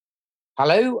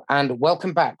Hello, and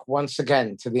welcome back once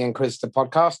again to the Inquisitor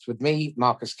podcast with me,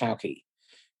 Marcus Cauchi.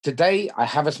 Today, I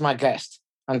have as my guest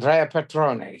Andrea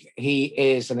Petrone. He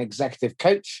is an executive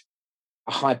coach,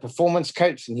 a high performance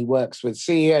coach, and he works with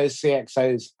CEOs,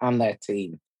 CXOs, and their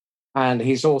team. And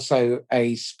he's also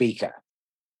a speaker.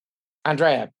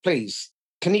 Andrea, please,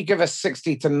 can you give us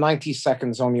 60 to 90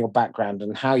 seconds on your background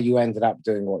and how you ended up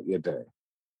doing what you're doing?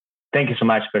 Thank you so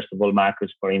much, first of all,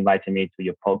 Marcus, for inviting me to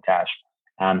your podcast.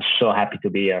 I'm so happy to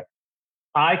be here.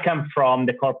 I come from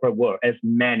the corporate world, as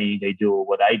many they do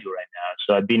what I do right now.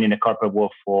 So I've been in the corporate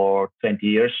world for 20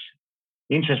 years.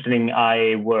 Interestingly,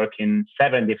 I work in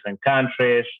 7 different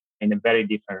countries in very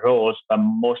different roles, but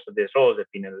most of these roles have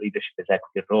been in leadership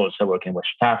executive roles. I work in West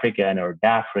Africa, North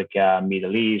Africa,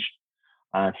 Middle East,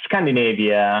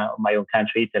 Scandinavia, my own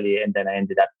country, Italy, and then I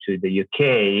ended up to the UK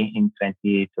in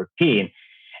 2013.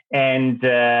 And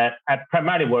I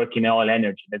primarily work in oil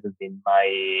energy. That has been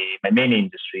my main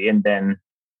industry. And then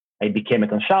I became a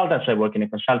consultant. So I work in the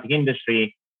consulting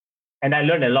industry. And I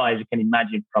learned a lot, as you can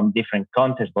imagine, from different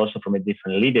contexts, but also from a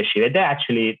different leadership. And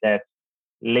that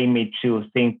led me to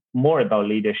think more about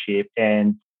leadership.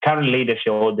 And current leadership,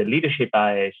 or the leadership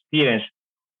I experienced,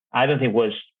 I don't think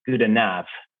was good enough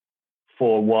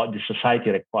for what the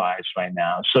society requires right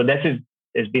now. So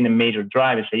has been a major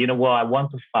drive. I say, you know what, I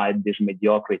want to fight this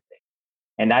mediocrity.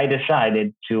 And I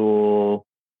decided to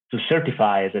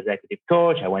certify as executive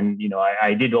coach.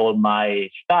 I did all my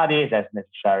studies as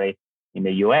necessary in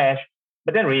the US.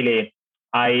 But then really,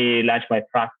 I launched my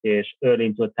practice early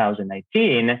in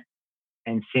 2019.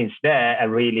 And since then, I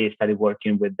really started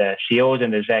working with the CEOs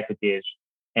and executives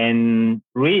and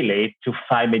really to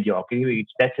fight mediocrity.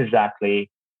 That's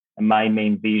exactly my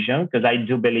main vision, because I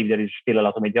do believe there is still a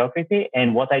lot of mediocrity.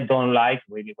 And what I don't like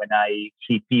really when I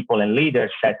see people and leaders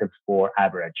settle for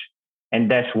average. And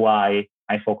that's why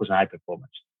I focus on high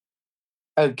performance.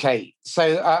 Okay,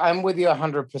 so I'm with you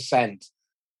 100%.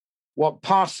 What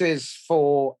passes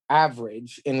for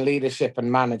average in leadership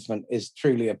and management is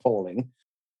truly appalling.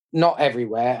 Not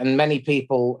everywhere, and many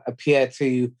people appear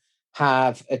to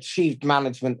have achieved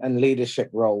management and leadership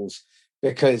roles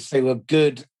because they were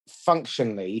good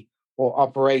functionally or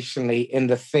operationally in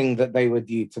the thing that they were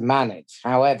due to manage.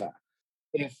 However,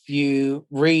 if you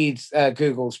read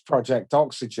Google's Project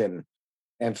Oxygen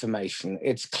information,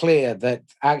 it's clear that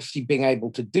actually being able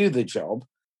to do the job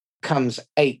comes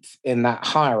 8th in that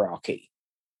hierarchy.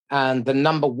 And the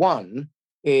number 1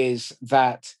 is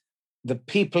that the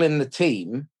people in the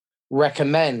team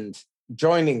recommend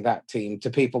joining that team to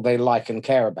people they like and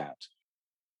care about.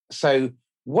 So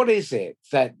what is it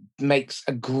that makes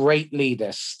a great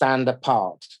leader stand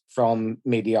apart from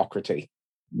mediocrity?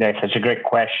 That's such a great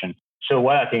question. So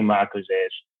what I think, Marcus,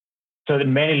 is so that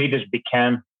many leaders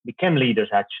became leaders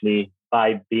actually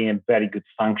by being very good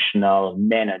functional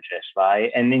managers,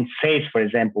 right? And in sales, for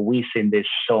example, we've seen this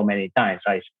so many times,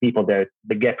 right? People that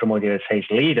they get promoted as sales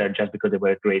leader just because they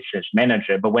were a great sales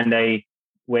manager, but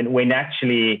when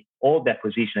actually all that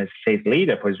position as sales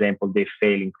leader, for example, they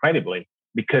fail incredibly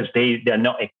because they're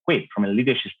not equipped from a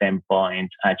leadership standpoint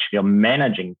actually of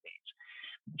managing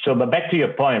things. So, but back to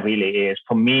your point really is,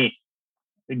 for me,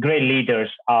 great leaders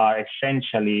are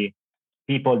essentially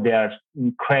people that are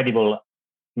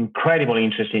incredibly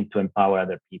interested to empower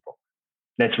other people.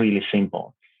 That's really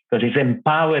simple, because it's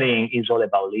empowering is all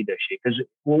about leadership. Because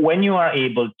when you are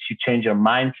able to change your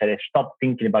mindset and stop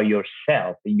thinking about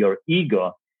yourself, your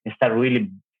ego, and start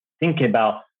really thinking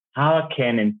about how I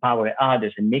can empower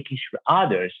others and making sure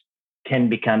others can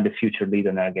become the future leader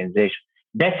in an organization.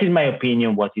 That's, in my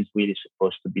opinion, what is really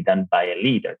supposed to be done by a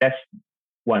leader. That's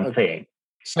one thing.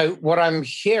 So what I'm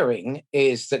hearing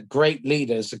is that great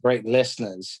leaders are great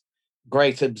listeners,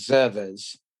 great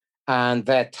observers, and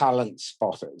they're talent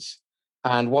spotters.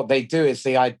 And what they do is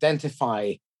they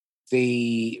identify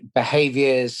the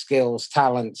behaviors, skills,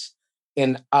 talents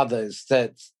in others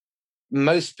that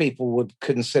most people would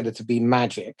consider to be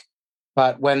magic.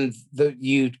 But when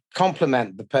you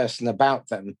compliment the person about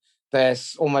them, they're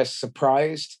almost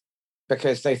surprised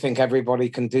because they think everybody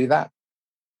can do that.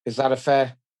 Is that a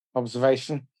fair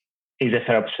observation? Is a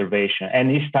fair observation.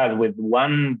 And it starts with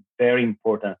one very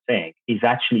important thing, is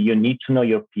actually you need to know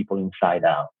your people inside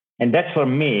out. And that for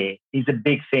me is a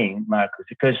big thing, Marcus,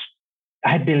 because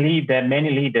I believe that many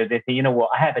leaders, they say, you know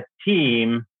what, I have a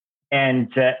team,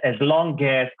 and as long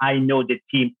as I know the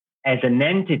team as an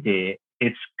entity,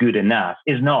 it's good enough.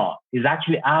 It's not. It's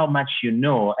actually how much you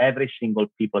know every single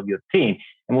people of your team.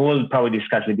 And we will probably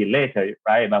discuss a bit later,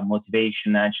 right, about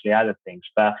motivation, actually other things.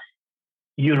 But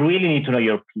you really need to know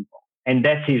your people. And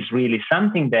that is really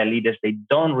something that leaders, they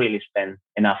don't really spend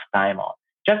enough time on,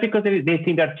 just because they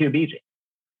think they're too busy,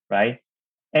 right?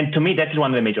 And to me, that is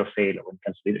one of the major failures when it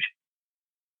comes to leadership.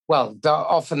 Well,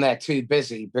 often they're too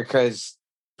busy because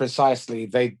precisely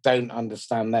they don't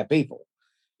understand their people.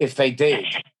 If they did,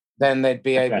 then they'd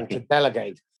be able to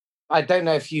delegate. I don't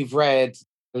know if you've read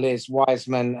Liz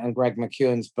Wiseman and Greg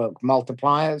McKeown's book,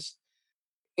 Multipliers.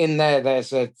 In there,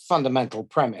 there's a fundamental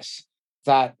premise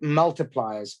that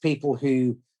multipliers, people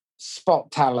who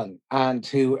spot talent and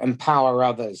who empower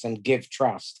others and give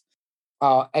trust,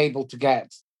 are able to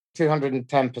get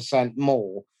 210%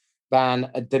 more than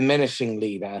a diminishing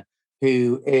leader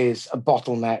who is a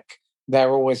bottleneck.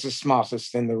 They're always the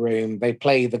smartest in the room. They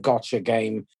play the gotcha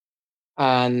game.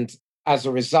 And as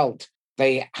a result,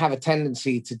 they have a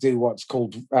tendency to do what's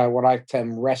called what I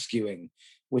term rescuing,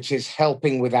 which is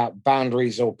helping without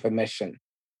boundaries or permission,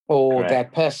 or they're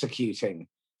persecuting.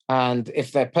 And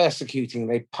if they're persecuting,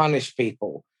 they punish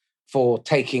people for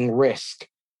taking risk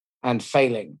and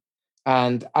failing.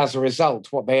 And as a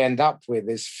result, what they end up with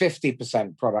is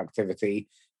 50% productivity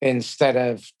instead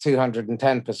of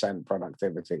 210%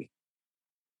 productivity.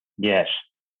 Yes,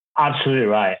 absolutely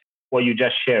right. What you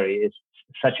just shared is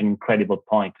such an incredible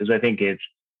point, because I think there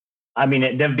have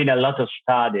been a lot of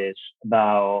studies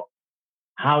about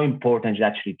how important is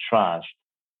actually trust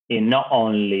in not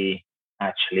only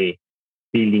actually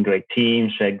building great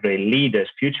teams, great leaders,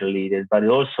 future leaders, but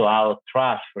also how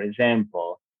trust, for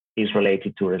example, is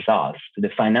related to results, to the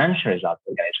financial results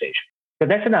of the organization. So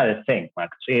that's another thing,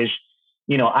 Marcus, is,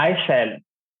 I said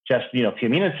just, a few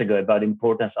minutes ago about the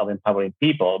importance of empowering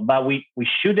people, but we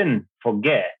shouldn't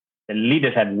forget that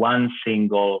leaders have one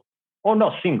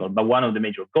of the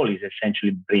major goals is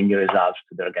essentially bringing results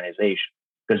to the organization.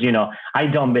 Because, I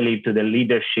don't believe to the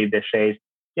leadership that says,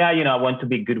 I want to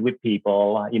be good with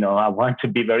people. I want to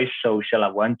be very social. I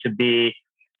want to be,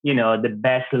 the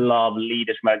best loved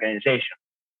leaders in my organization.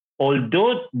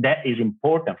 Although that is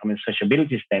important from a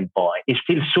sociability standpoint, it's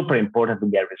still super important to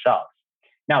get results.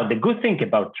 Now, the good thing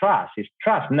about trust is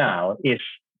trust now is,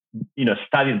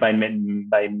 studied by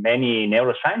many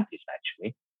neuroscientists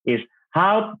actually, is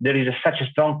how there is such a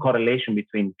strong correlation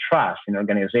between trust in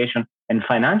organization and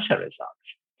financial results.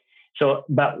 So,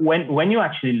 but when you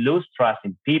actually lose trust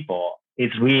in people,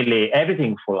 it's really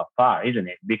everything falls apart, isn't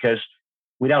it? Because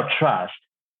without trust,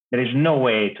 there is no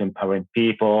way to empower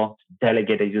people, to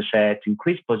delegate, as you said, to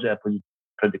increase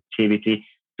productivity,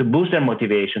 to boost their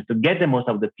motivation, to get the most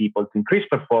out of the people, to increase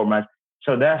performance.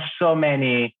 So there are so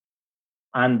many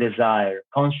undesired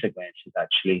consequences,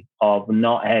 actually, of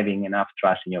not having enough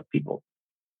trust in your people.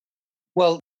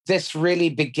 Well, this really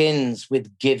begins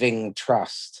with giving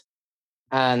trust.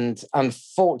 And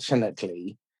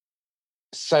unfortunately,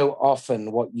 so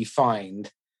often what you find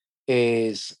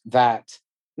is that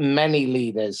many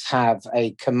leaders have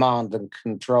a command and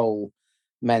control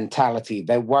mentality.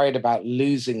 They're worried about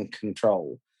losing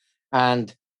control.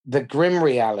 And the grim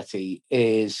reality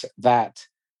is that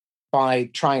by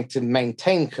trying to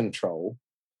maintain control,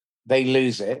 they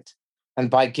lose it. And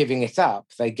by giving it up,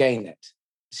 they gain it.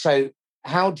 So,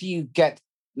 how do you get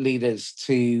leaders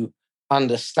to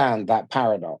understand that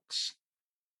paradox?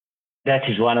 That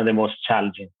is one of the most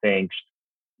challenging things.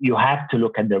 You have to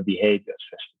look at their behaviors,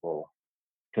 first of all.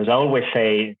 Because I always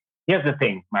say, here's the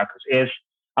thing, Marcus, is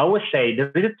I always say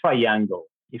there is a triangle.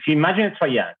 If you imagine a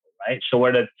triangle, right? So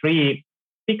where the three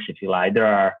peaks, if you like, there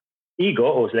are ego,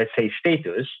 or let's say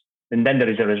status, and then there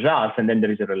is a result, and then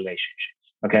there is a relationship.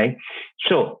 Okay?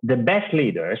 So the best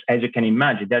leaders, as you can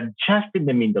imagine, they're just in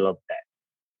the middle of that.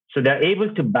 So they're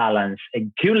able to balance a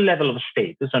good level of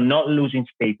status, so not losing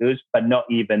status, but not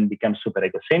even become super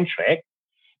egocentric.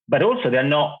 But also they're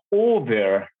not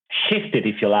over shifted,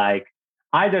 if you like,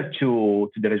 either to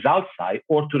the result side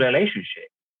or to the relationship.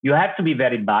 You have to be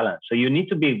very balanced. So you need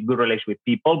to be in good relation with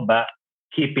people, but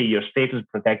keeping your status,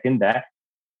 protecting that.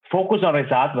 Focus on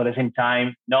results, but at the same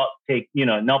time, not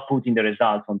putting the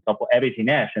results on top of everything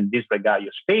else and disregard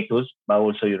your status, but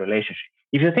also your relationship.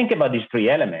 If you think about these three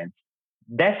elements,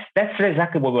 that's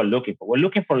exactly what we're looking for. We're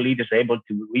looking for leaders able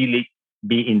to really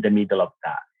be in the middle of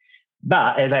that.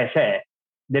 But as I said,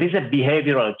 there is a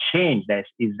behavioral change that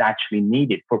is actually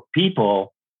needed for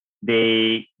people.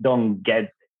 They don't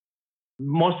get,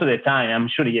 most of the time, I'm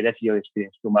sure that's your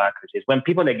experience too, Marcus, is when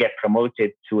people, they get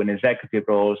promoted to an executive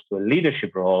role, to a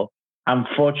leadership role,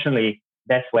 unfortunately,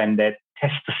 that's when that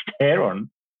testosterone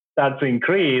starts to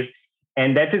increase.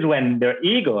 And that is when their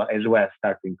ego as well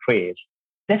starts to increase.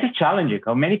 That is challenging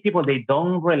because many people, they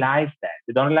don't realize that.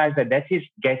 They don't realize that is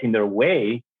getting in their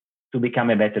way to become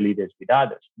a better leader with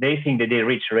others. They think that they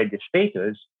reach already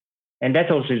status. And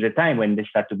that also is the time when they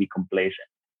start to be complacent.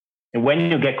 And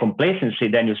when you get complacency,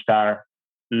 then you start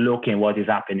looking what is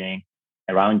happening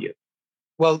around you.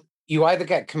 Well, you either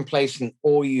get complacent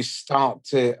or you start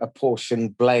to apportion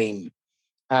blame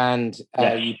and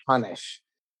you punish.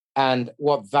 And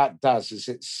what that does is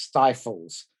it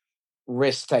stifles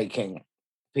risk taking.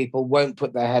 People won't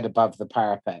put their head above the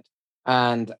parapet.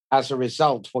 And as a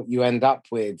result, what you end up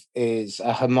with is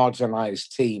a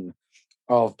homogenized team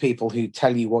of people who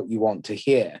tell you what you want to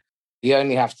hear. You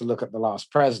only have to look at the last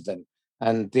president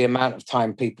and the amount of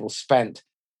time people spent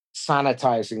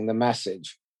sanitizing the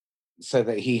message so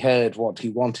that he heard what he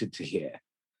wanted to hear.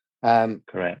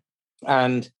 Correct.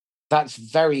 And that's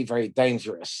very, very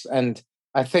dangerous. And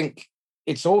I think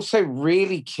it's also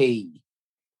really key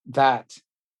that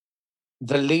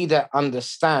the leader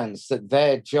understands that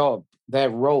their job, their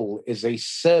role is a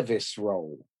service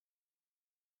role.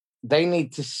 They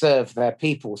need to serve their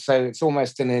people. So it's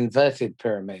almost an inverted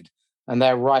pyramid, and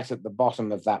they're right at the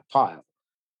bottom of that pile.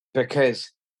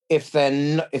 Because if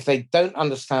they don't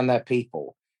understand their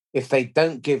people, if they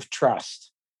don't give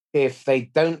trust, if they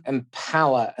don't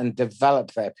empower and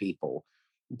develop their people,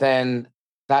 then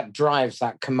that drives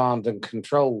that command and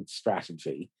control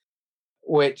strategy,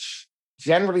 which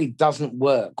generally doesn't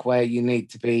work, where you need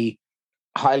to be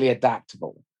highly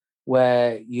adaptable,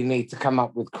 where you need to come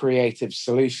up with creative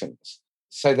solutions.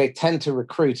 So they tend to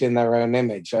recruit in their own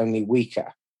image, only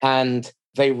weaker. And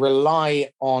they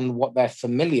rely on what they're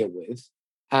familiar with,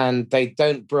 and they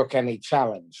don't brook any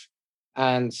challenge.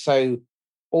 And so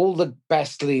all the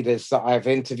best leaders that I've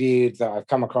interviewed, that I've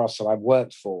come across, that I've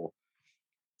worked for,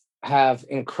 have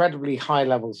incredibly high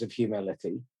levels of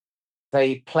humility.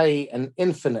 They play an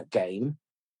infinite game.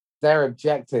 Their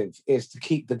objective is to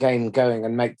keep the game going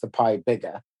and make the pie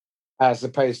bigger, as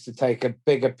opposed to take a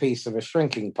bigger piece of a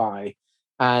shrinking pie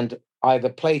and either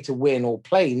play to win or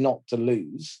play not to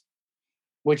lose,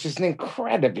 which is an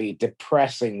incredibly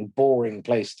depressing, boring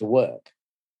place to work.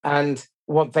 And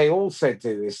what they also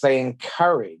do is they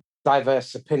encourage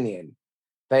diverse opinion.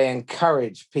 They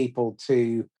encourage people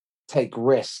to take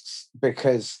risks,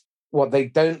 because what they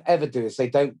don't ever do is they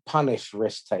don't punish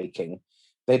risk taking.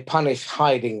 They punish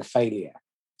hiding failure.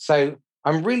 So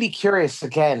I'm really curious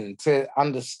again to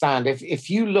understand, if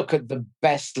you look at the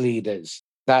best leaders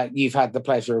that you've had the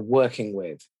pleasure of working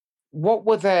with, what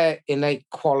were their innate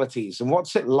qualities, and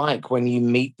what's it like when you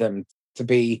meet them to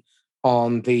be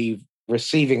on the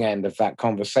receiving end of that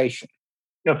conversation?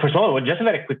 First of all, just a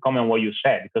very quick comment on what you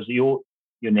said, because you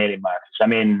nailed it, Marcus. I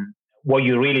mean, what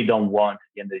you really don't want at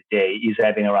the end of the day is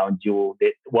having around you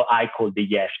what I call the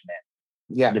yes men.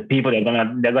 Yeah. The people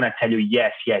that they're gonna tell you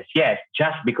yes, yes, yes,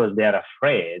 just because they're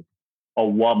afraid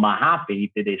of what might happen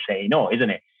if they say no, isn't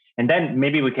it? And then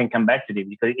maybe we can come back to this,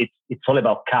 because it's all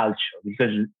about culture.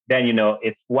 Because then,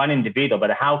 it's one individual,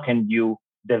 but how can you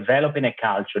develop in a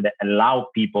culture that allow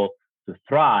people to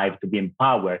thrive, to be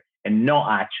empowered, and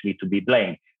not actually to be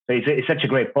blamed? So it's such a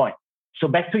great point. So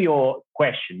back to your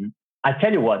question, I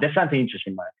tell you what, there's something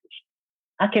interesting, Marcus.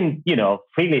 I can,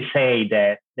 freely say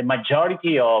that the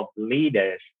majority of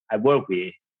leaders I work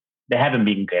with, they haven't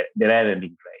been great. They haven't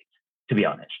been great, to be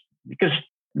honest, because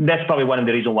that's probably one of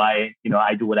the reasons why,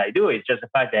 I do what I do. It's just the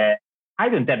fact that I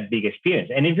don't have big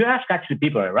experience. And if you ask actually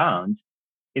people around,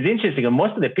 it's interesting.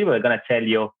 Most of the people are going to tell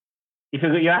you, if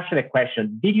you ask the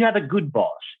question, did you have a good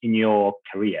boss in your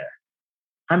career?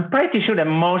 I'm pretty sure that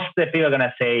most of the people are going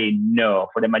to say no.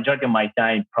 For the majority of my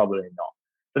time, probably not.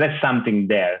 So that's something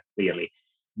there, clearly.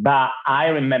 But I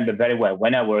remember very well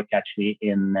when I worked actually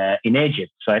in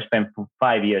Egypt. So I spent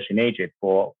 5 years in Egypt.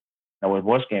 I was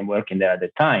working there at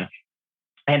the time.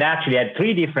 And actually I had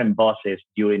 3 different bosses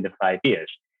during the 5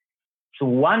 years. So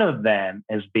one of them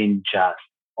has been just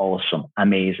awesome,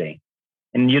 amazing.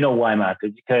 And you know why,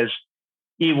 Marcus? Because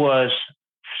he was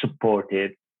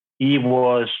supportive. He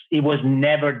was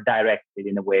never directed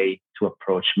in a way to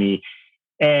approach me.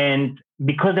 And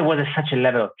because there was such a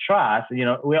level of trust,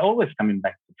 we're always coming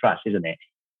back to trust, isn't it?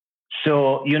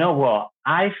 So you know what?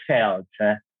 I felt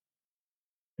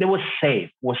it was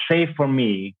safe for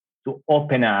me to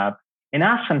open up and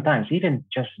ask sometimes even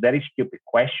just very stupid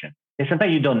questions. And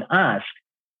sometimes you don't ask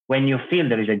when you feel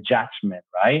there is a judgment,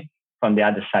 right, from the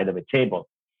other side of the table.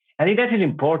 I think that is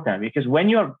important, because when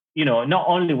you're, not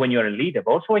only when you're a leader,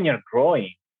 but also when you're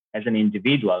growing as an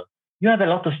individual, you have a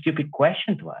lot of stupid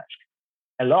questions to ask.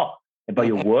 A lot about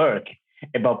your work,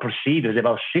 about procedures,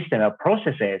 about systems, about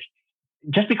processes,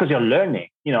 just because you're learning,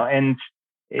 and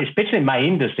especially in my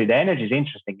industry, the energy is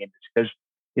interesting in this, because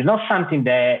it's not something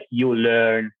that you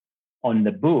learn on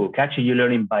the book. Actually, you're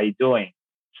learning by doing.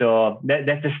 So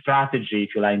that's a strategy,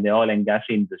 if you like, in the oil and gas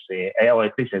industry, or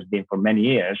at least has been for many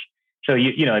years. So,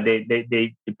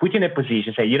 they put you in a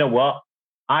position, say, you know what,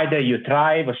 either you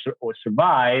thrive or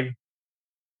survive,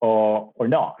 or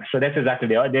not. So that's exactly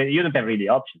you don't have really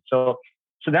options. So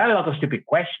there are a lot of stupid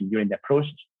questions during the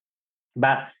process.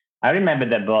 But I remember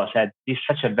that boss had this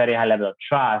such a very high level of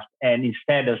trust. And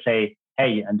instead of say,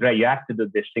 hey, Andrea, you have to do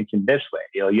this thing in this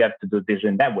way, or you have to do this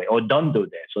in that way, or don't do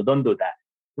this, or don't do that.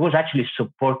 He was actually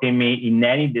supporting me in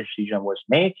any decision I was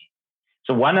making.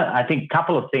 So I think a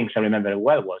couple of things I remember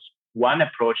well was one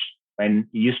approach when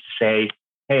he used to say,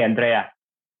 hey, Andrea,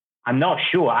 I'm not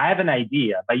sure. I have an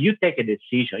idea, but you take a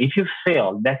decision. If you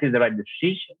feel that is the right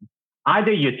decision,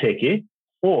 either you take it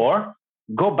or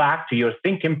go back to your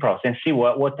thinking process and see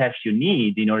what else you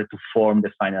need in order to form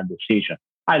the final decision.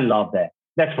 I love that.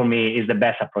 That for me is the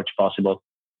best approach possible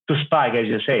to spark, as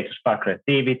you say, to spark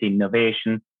creativity,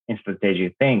 innovation, and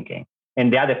strategic thinking.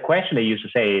 And the other question they used to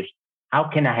say is, how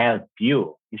can I help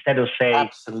you? Instead of saying,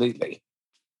 absolutely,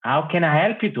 how can I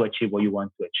help you to achieve what you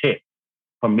want to achieve?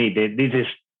 For me, this is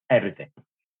everything.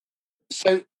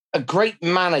 So a great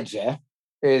manager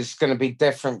is going to be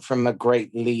different from a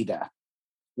great leader.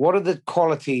 What are the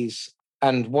qualities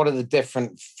and what are the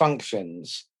different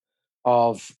functions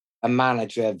of a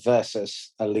manager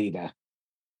versus a leader?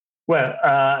 Well,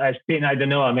 I've seen, I don't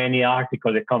know how many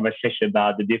articles, a conversation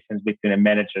about the difference between a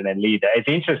manager and a leader. It's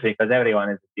interesting because everyone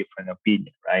has a different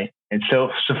opinion, right? And so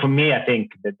for me, I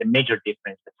think that the major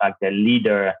difference is the fact that a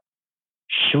leader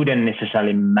shouldn't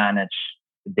necessarily manage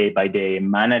day by day,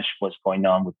 manage what's going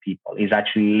on with people. He's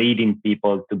actually leading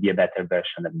people to be a better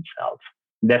version of themselves.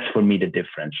 That's for me the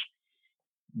difference.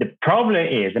 The problem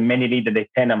is that many leaders, they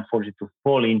tend, unfortunately, to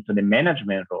fall into the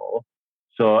management role.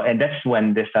 So, and that's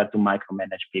when they start to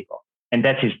micromanage people. And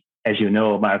that is, as you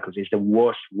know, Marcus, is the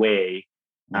worst way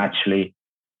actually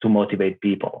to motivate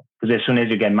people. Because as soon as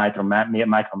you get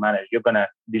micromanaged, you're going to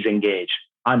disengage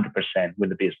 100% with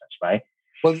the business, right?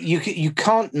 Well, you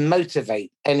can't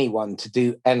motivate anyone to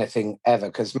do anything ever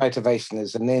because motivation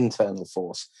is an internal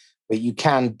force, but you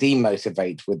can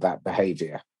demotivate with that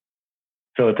behavior.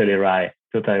 Totally right.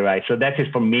 Totally right. So that is,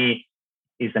 for me,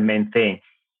 is the main thing.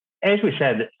 As we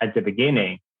said at the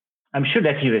beginning, I'm sure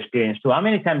that you've experienced too. How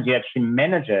many times you have seen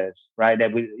managers, right,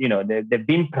 that they've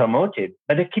been promoted,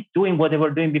 but they keep doing what they were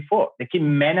doing before. They keep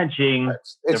managing.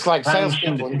 It's like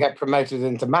salespeople who get promoted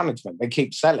into management. They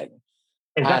keep selling.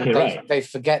 Exactly, and right. They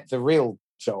forget the real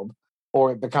job,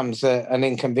 or it becomes an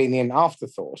inconvenient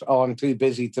afterthought. Oh, I'm too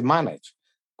busy to manage.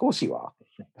 Of course you are,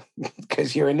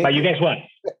 because you're an idiot. But you guess what?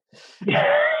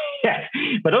 Yeah,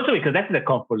 but also because that's the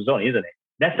comfort zone, isn't it?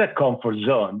 That's the comfort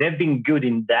zone. They've been good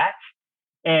in that.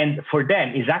 And for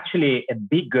them, it's actually a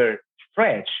bigger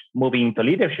stretch moving into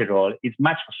leadership role. It's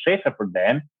much safer for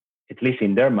them, at least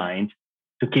in their mind,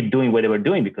 to keep doing what they were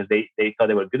doing because they thought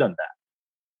they were good on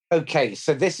that. Okay,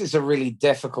 so this is a really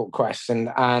difficult question,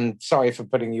 and sorry for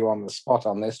putting you on the spot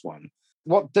on this one.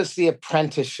 What does the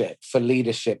apprenticeship for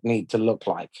leadership need to look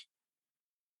like?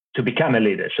 To become a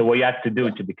leader. So what you have to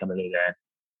do to become a leader.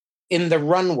 In the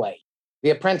runway,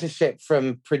 the apprenticeship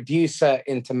from producer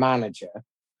into manager,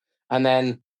 and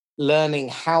then learning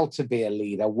how to be a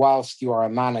leader whilst you are a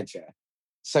manager,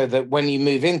 so that when you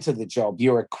move into the job,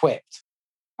 you're equipped.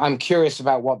 I'm curious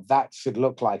about what that should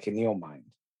look like in your mind.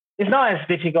 It's not as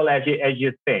difficult as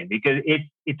you think, because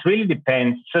it really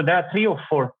depends. So there are 3 or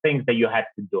 4 things that you have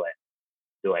to do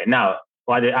it. Now,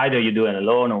 either you do it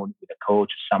alone or with a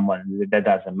coach or someone, that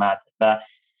doesn't matter. But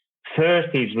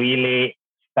first is really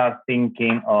start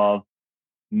thinking of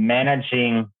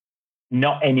managing,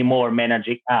 not anymore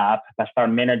managing up, but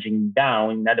start managing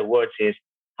down. In other words, is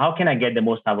how can I get the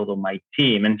most out of my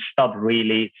team and stop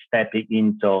really stepping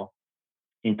into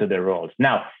the roles.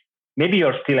 Now, maybe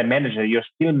you're still a manager, you're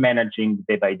still managing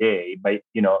day by day, but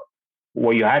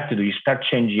what you have to do, you start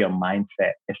changing your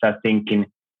mindset and start thinking,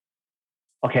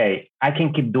 okay, I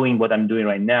can keep doing what I'm doing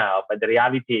right now, but the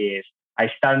reality is I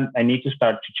need to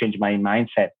start to change my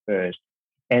mindset first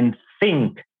and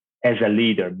think as a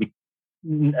leader,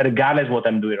 regardless of what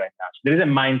I'm doing right now. So there is a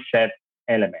mindset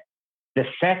element. The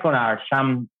second are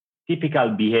some typical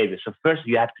behaviors. So first,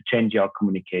 you have to change your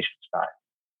communication style,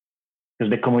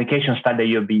 because the communication style that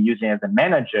you'll be using as a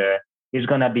manager is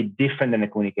going to be different than the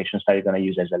communication style you're going to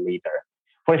use as a leader.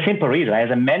 For a simple reason, as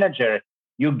a manager,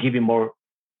 you're giving more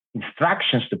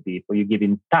instructions to people, you're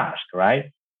giving tasks,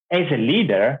 right? As a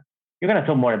leader, you're going to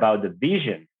talk more about the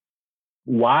vision,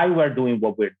 why we're doing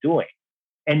what we're doing.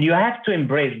 And you have to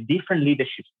embrace different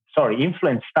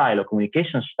influence style or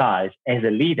communication styles as a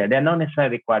leader. They're not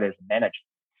necessarily required as a manager.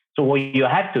 So what you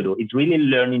have to do is really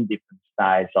learning different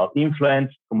styles of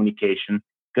influence, communication,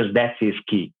 because that is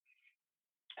key.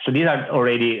 So these are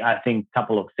already, I think, a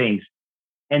couple of things.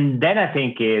 And then I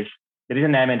think there is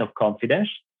an element of confidence,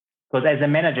 because as a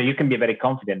manager, you can be a very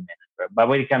confident manager. But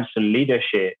when it comes to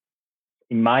leadership,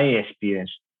 in my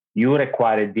experience, you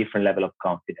require a different level of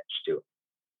confidence too.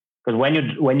 Because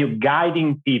when you're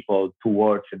guiding people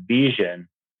towards a vision,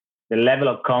 the level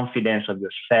of confidence of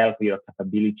yourself, your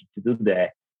capability to do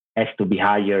that, has to be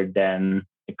higher than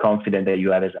the confidence that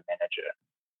you have as a manager.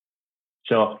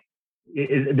 So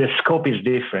the scope is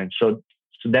different. So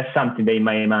that's something that in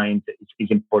my mind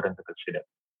is important to consider.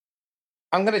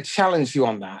 I'm going to challenge you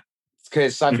on that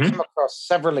because I've come across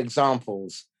several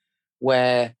examples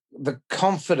where the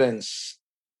confidence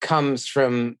comes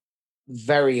from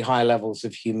very high levels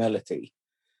of humility.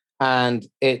 And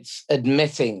it's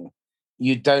admitting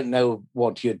you don't know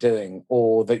what you're doing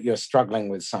or that you're struggling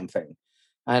with something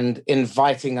and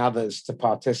inviting others to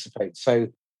participate. So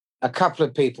a couple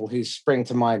of people who spring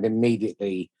to mind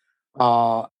immediately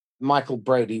are Michael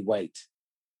Brodie-Waite.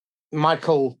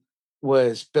 Michael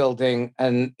was building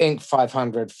an Inc.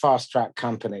 500 fast track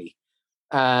company.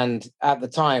 And at the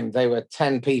time, they were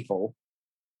 10 people.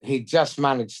 He just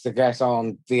managed to get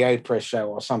on the Oprah show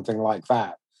or something like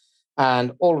that.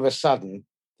 And all of a sudden,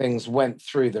 things went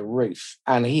through the roof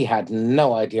and he had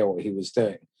no idea what he was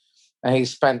doing. And he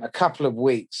spent a couple of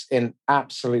weeks in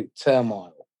absolute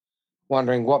turmoil,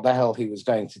 wondering what the hell he was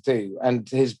going to do. And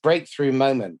his breakthrough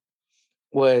moment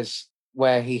was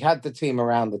where he had the team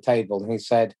around the table and he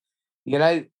said, you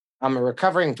know, I'm a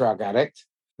recovering drug addict.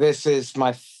 This is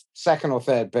my second or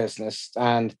third business.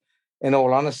 And in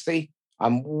all honesty,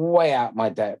 I'm way out my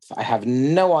depth. I have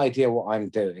no idea what I'm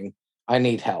doing. I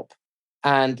need help.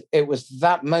 And it was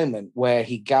that moment where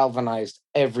he galvanized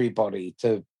everybody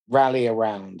to rally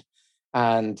around.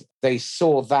 And they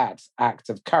saw that act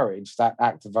of courage, that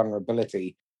act of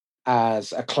vulnerability,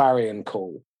 as a clarion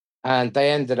call. And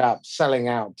they ended up selling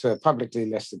out to a publicly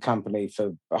listed company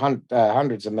for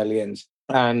hundreds of millions.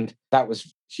 And that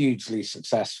was hugely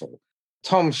successful.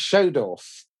 Tom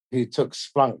Schodorf, who took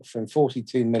Splunk from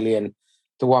 42 million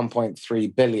to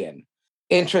 1.3 billion.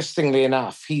 Interestingly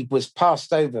enough, he was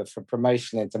passed over for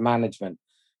promotion into management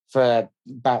for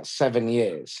about 7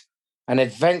 years. And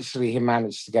eventually he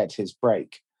managed to get his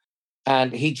break.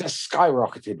 And he just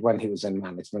skyrocketed when he was in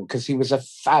management because he was a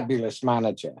fabulous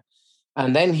manager.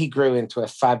 And then he grew into a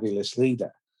fabulous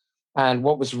leader. And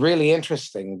what was really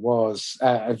interesting was,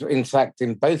 in fact,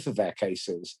 in both of their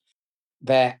cases,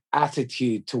 their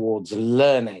attitude towards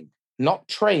learning, not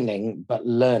training, but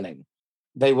learning.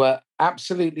 They were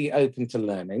absolutely open to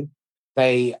learning.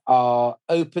 They are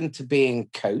open to being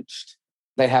coached.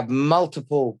 They have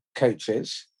multiple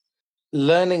coaches.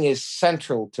 Learning is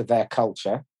central to their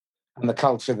culture and the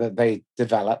culture that they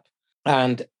develop.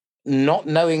 And not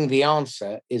knowing the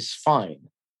answer is fine.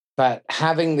 But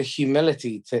having the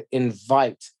humility to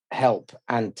invite help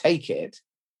and take it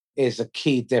is a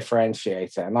key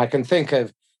differentiator. And I can think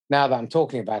of, now that I'm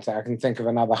talking about it, I can think of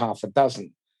another half a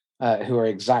dozen who are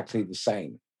exactly the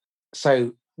same.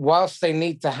 So whilst they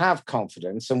need to have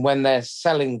confidence, and when they're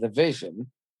selling the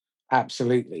vision,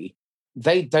 absolutely,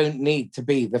 they don't need to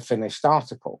be the finished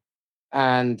article.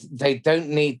 And they don't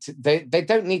need to, they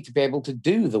don't need to be able to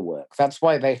do the work. That's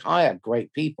why they hire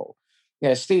great people. You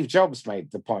know, Steve Jobs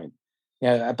made the point, you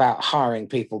know, about hiring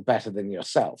people better than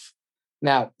yourself.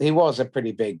 Now, he was a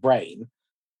pretty big brain.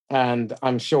 And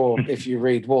I'm sure if you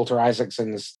read Walter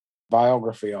Isaacson's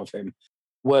biography of him,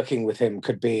 working with him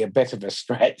could be a bit of a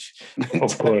stretch.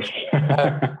 Of course.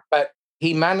 But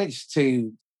he managed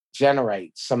to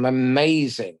generate some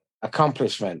amazing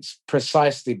accomplishments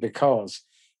precisely because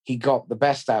he got the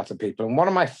best out of people. And one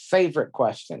of my favorite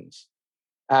questions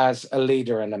as a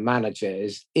leader and a manager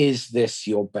is this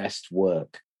your best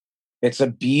work? It's a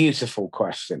beautiful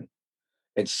question.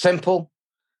 It's simple,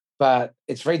 but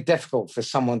it's very difficult for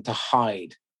someone to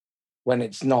hide when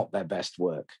it's not their best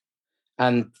work.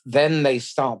 And then they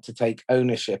start to take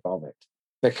ownership of it.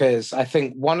 Because I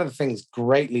think one of the things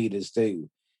great leaders do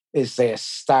is they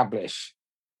establish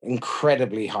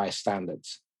incredibly high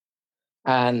standards.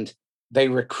 And they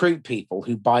recruit people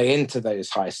who buy into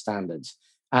those high standards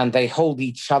and they hold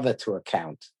each other to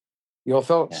account. Your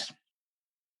thoughts?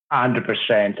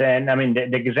 100%. And I mean,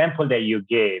 the example that you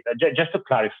gave, just to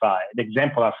clarify, the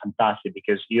example are fantastic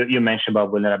because you mentioned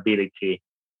about vulnerability,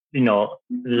 you know,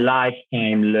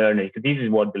 lifetime learners. This is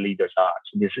what the leaders are.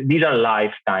 So these are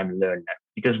lifetime learners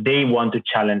because they want to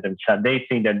challenge themselves. They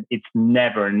think that it's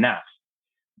never enough.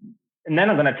 And then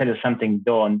I'm going to tell you something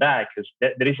though on that, because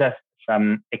there is a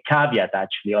caveat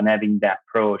actually on having that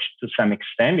approach to some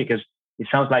extent, because it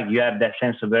sounds like you have that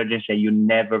sense of urgency that you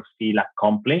never feel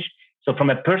accomplished. So from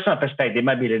a personal perspective, it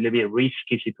might be a little bit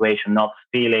risky situation, not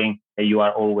feeling that you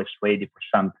are always ready for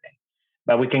something.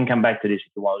 But we can come back to this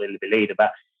if you want a little bit later.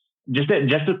 But just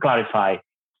to clarify,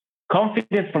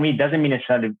 confidence for me doesn't mean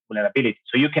necessarily vulnerability.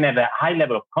 So you can have a high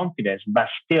level of confidence, but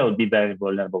still be very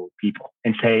vulnerable with people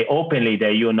and say openly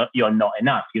that you're not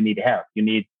enough. You need help. You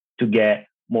need to get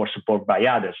more support by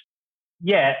others.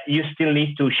 Yeah, you still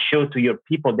need to show to your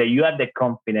people that you have the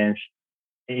confidence.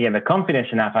 You have the confidence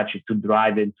enough actually to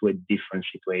drive into a different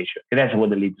situation. And that's what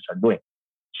the leaders are doing.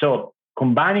 So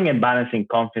combining and balancing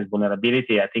confidence,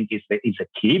 vulnerability, I think is a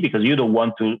key, because you don't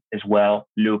want to as well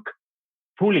look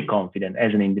fully confident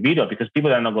as an individual, because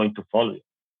people are not going to follow you.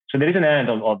 So there is an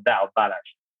element of that, of balance.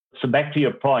 So back to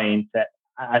your point,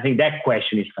 I think that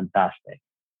question is fantastic.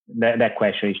 That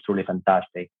question is truly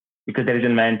fantastic, because there is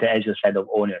an element, as you said, of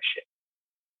ownership.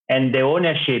 And the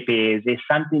ownership is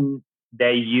something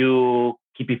that you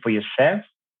keep it for yourself,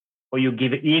 or you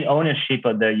give in ownership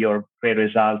of your great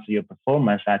results, your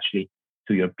performance actually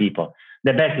to your people.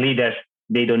 The best leaders,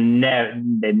 they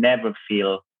never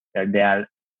feel that they are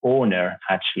owner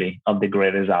actually of the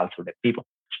great results of the people.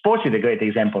 Sports is a great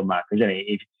example, Mark, isn't it?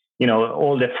 If,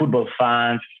 all the football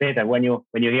fans say that when you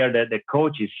hear the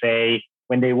coaches say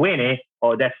when they win it,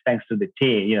 oh, that's thanks to the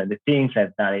team. The teams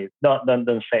have done it.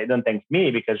 Don't thank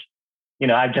me, because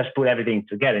I just put everything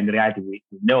together. In reality, we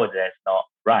know that's not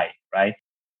right.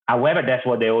 However, that's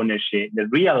what the ownership, the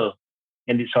real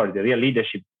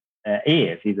leadership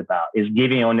is about, is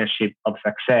giving ownership of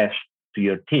success to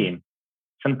your team.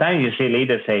 Sometimes you see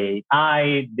leaders say,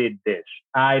 I did this,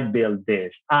 I built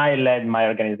this, I led my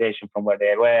organization from where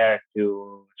they were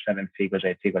to 7 figures,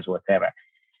 8 figures, whatever.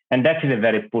 And that is a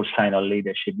very poor sign of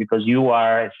leadership, because you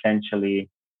are essentially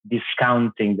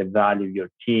discounting the value of your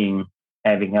team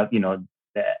having helped,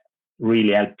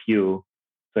 really help you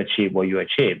to achieve what you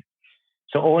achieved.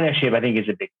 So ownership, I think, is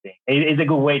a big thing. It's a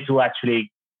good way to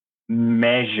actually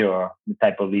measure the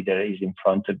type of leader is in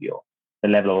front of you, the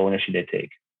level of ownership they take.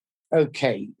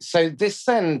 Okay, so this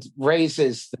then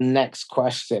raises the next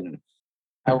question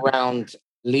around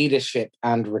leadership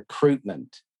and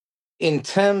recruitment. In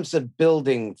terms of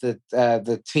building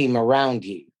the team around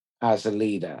you as a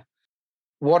leader,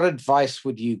 what advice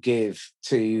would you give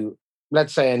to,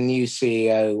 let's say, a new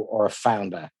CEO or a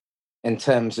founder in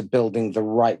terms of building the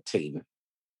right team?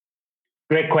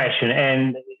 Great question.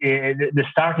 And the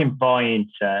starting point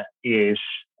is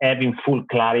having full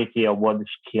clarity of what the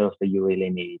skills that you really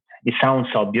need. It sounds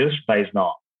obvious, but it's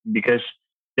not, because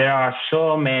there are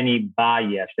so many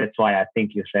bias. That's why I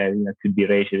think you said it could be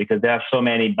racial, because there are so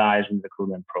many bias in the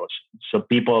recruitment process. So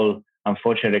people,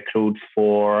 unfortunately, recruit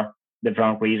for the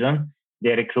wrong reason.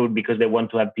 They recruit because they want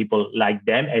to have people like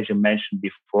them, as you mentioned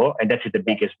before, and that is the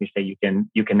biggest mistake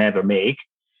you can ever make.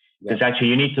 Because actually,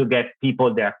 you need to get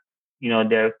people that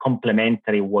they're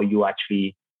complementary what you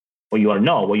are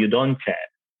not, what you don't have.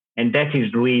 And that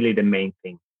is really the main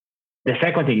thing. The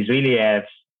second thing is really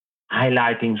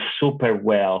highlighting super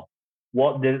well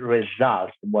what the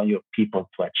results you want your people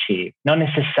to achieve, not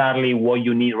necessarily what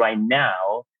you need right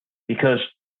now, because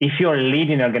if you're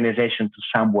leading an organization to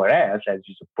somewhere else, as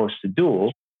you're supposed to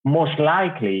do, most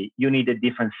likely you need a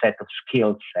different set of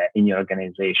skill set in your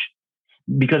organization.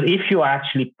 Because if you are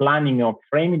actually planning or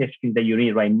framing the skills that you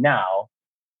need right now,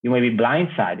 you may be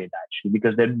blindsided actually,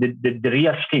 because the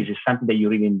real skills is something that you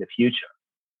need in the future.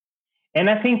 And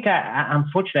I think,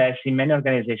 unfortunately, I see many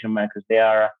organizations, Marcus, they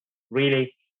are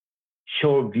really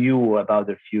short view about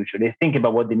their future. They think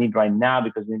about what they need right now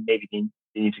because maybe they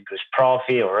need to increase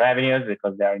profit or revenues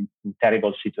because they're in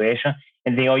terrible situation.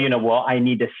 And they, I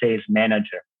need a sales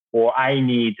manager, or I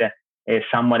need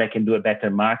someone that can do a better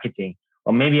marketing,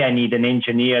 or maybe I need an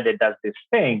engineer that does this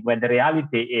thing. When the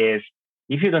reality is,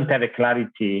 if you don't have a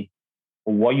clarity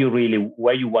of where you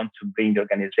want to bring the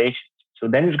organization, so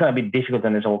then it's going to be difficult,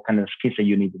 and there's all kind of skills that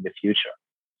you need in the future.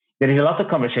 There is a lot of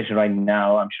conversation right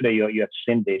now. I'm sure that you have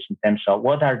seen this in terms of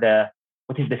what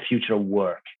is the future of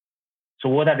work. So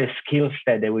what are the skills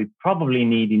that we probably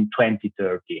need in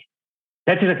 2030?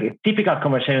 That is a typical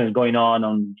conversation going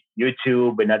on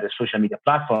YouTube and other social media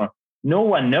platforms. No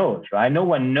one knows, right? No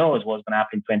one knows what's going to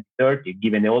happen in 2030,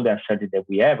 given all the uncertainty that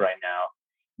we have right now.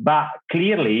 But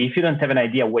clearly, if you don't have an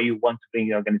idea where you want to bring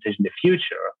your organization in the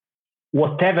future,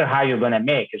 whatever hire you're going to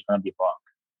make is going to be wrong.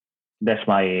 That's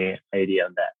my idea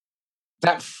on that.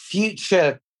 That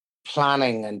future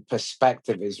planning and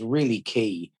perspective is really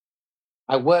key.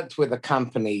 I worked with a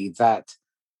company that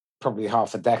probably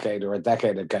half a decade or a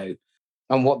decade ago,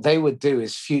 and what they would do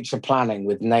is future planning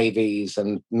with navies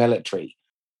and military.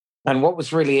 And what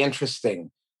was really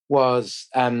interesting was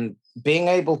being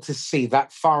able to see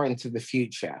that far into the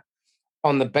future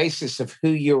on the basis of who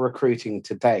you're recruiting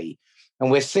today. And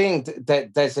we're seeing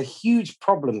that there's a huge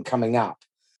problem coming up.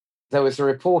 There was a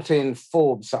report in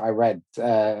Forbes that I read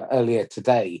earlier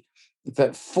today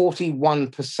that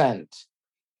 41%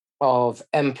 of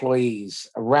employees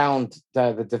around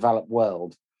the developed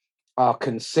world are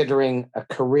considering a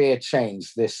career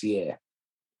change this year.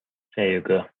 There you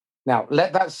go. Now,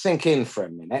 let that sink in for a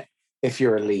minute if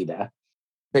you're a leader,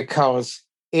 because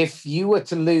if you were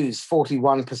to lose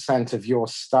 41% of your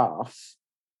staff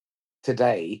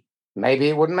today, maybe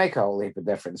it wouldn't make a whole heap of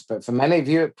difference. But for many of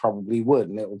you, it probably would,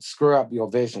 and it would screw up your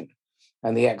vision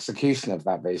and the execution of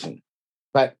that vision.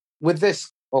 But with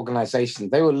this organization,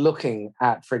 they were looking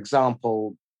at, for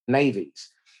example, navies.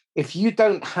 If you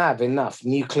don't have enough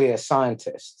nuclear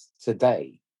scientists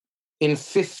today, in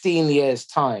 15 years'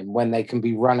 time, when they can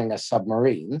be running a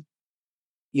submarine,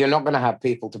 you're not going to have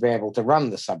people to be able to run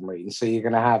the submarine. So you're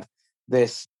going to have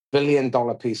this $1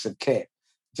 billion piece of kit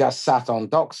just sat on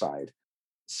dockside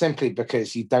simply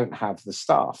because you don't have the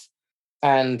staff.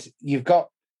 And you've got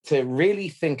to really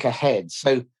think ahead.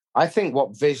 So I think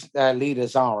what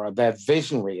leaders are they're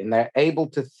visionary and they're able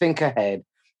to think ahead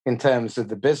in terms of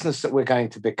the business that we're going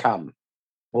to become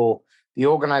or the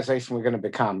organization we're going to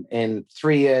become in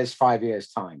 3 years, 5 years'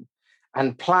 time,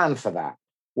 and plan for that.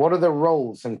 What are the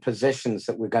roles and positions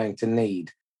that we're going to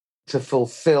need to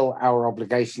fulfill our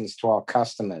obligations to our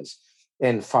customers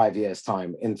in 5 years'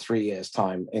 time, in 3 years'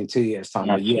 time, in 2 years' time,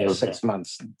 a year, 6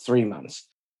 months, 3 months?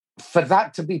 For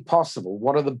that to be possible,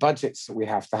 what are the budgets that we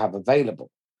have to have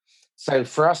available? So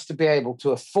for us to be able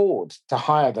to afford to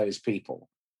hire those people,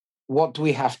 what do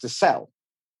we have to sell?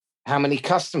 How many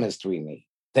customers do we need?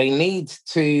 They need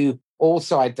to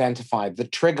also identify the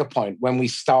trigger point when we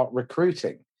start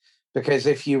recruiting. Because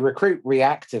if you recruit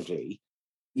reactively,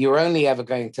 you're only ever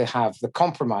going to have the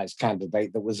compromised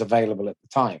candidate that was available at the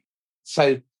time.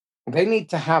 So they need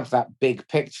to have that big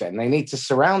picture and they need to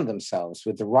surround themselves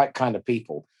with the right kind of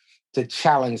people to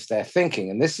challenge their thinking.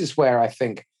 And this is where I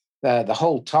think the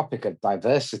whole topic of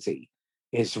diversity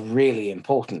is really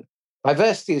important.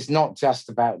 Diversity is not just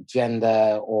about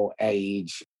gender or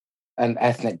age and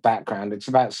ethnic background. It's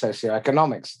about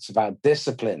socioeconomics. It's about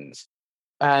disciplines.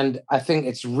 And I think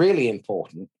it's really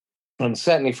important, and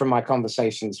certainly from my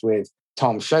conversations with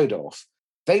Tom Schodorf,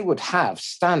 they would have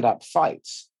stand-up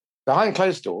fights behind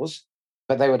closed doors,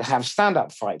 but they would have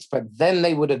stand-up fights, but then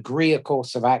they would agree a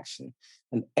course of action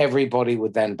and everybody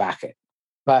would then back it.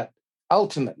 But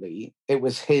ultimately, it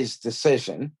was his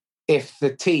decision if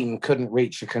the team couldn't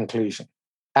reach a conclusion.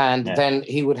 And then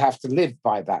he would have to live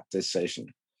by that decision.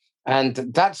 And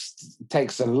that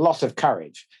takes a lot of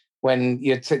courage when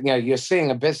you're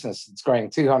seeing a business that's growing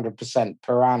 200%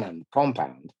 per annum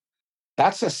compound.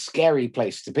 That's a scary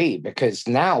place to be, because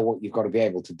now what you've got to be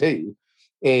able to do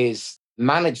is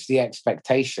manage the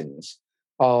expectations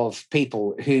of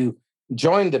people who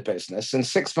joined the business, and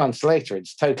 6 months later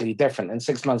it's totally different, and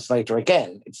 6 months later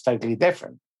again it's totally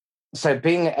different. So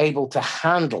being able to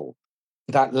handle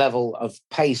that level of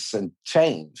pace and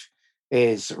change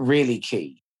is really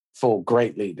key for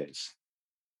great leaders.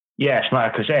 Yes,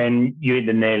 Marcus, and you hit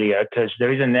the nail here, because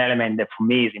there is an element that for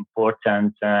me is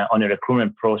important on a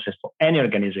recruitment process for any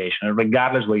organization,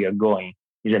 regardless where you're going,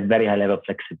 is a very high level of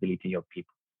flexibility in your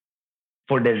people.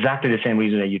 For exactly the same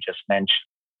reason that you just mentioned.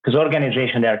 Because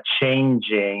organizations, they are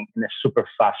changing in a super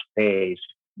fast pace.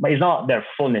 But it's not their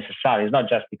fault necessarily. It's not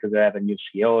just because they have a new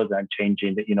CEOs and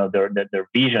changing their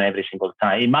vision every single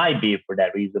time. It might be for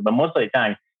that reason, but most of the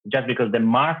time, just because the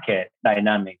market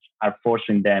dynamics are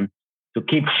forcing them to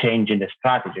keep changing the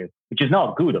strategy, which is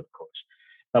not good, of course.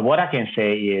 But what I can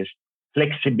say is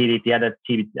flexibility,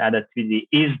 adaptivity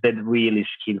is the really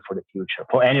skill for the future,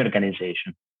 for any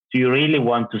organization. So you really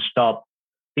want to stop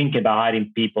thinking about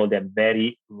hiring people that are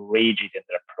very rigid in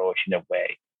their approach, in their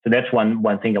way. So that's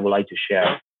one thing I would like to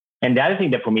share. And the other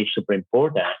thing that for me is super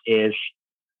important is,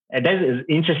 and that is an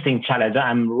interesting challenge.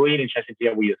 I'm really interested to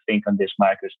hear what you think on this,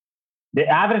 Marcus. The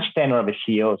average tenure of a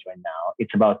CEO right now,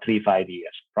 it's about 3-5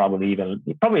 years, probably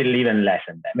even less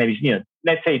than that. Maybe,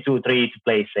 let's say 2-3 to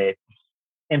play safe.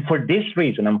 And for this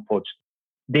reason,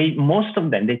 unfortunately, most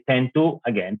of them, they tend to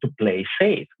play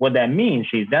safe. What that means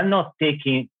is they're not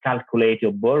taking calculated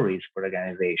or bold risks for the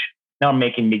organization. They're not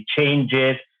making big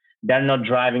changes. They're not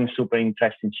driving super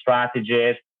interesting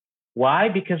strategies. Why?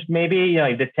 Because maybe,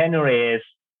 if the tenure is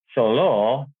so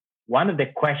low, one of the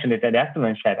questions that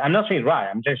Ethelman said, I'm not saying right,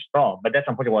 I'm just wrong, but that's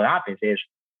unfortunately what happens is,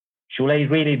 should I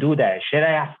really do that? Should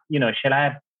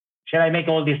I make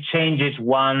all these changes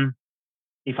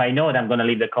if I know that I'm going to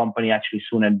leave the company actually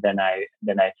sooner than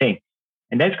I think?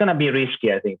 And that's going to be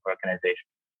risky, I think, for organizations.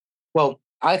 Well,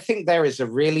 I think there is a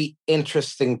really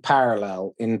interesting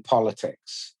parallel in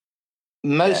politics.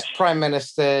 Most prime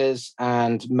ministers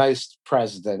and most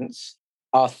presidents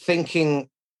are thinking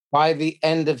by the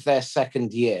end of their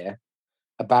second year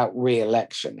about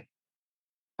re-election.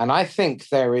 And I think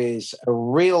there is a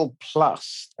real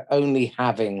plus to only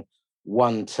having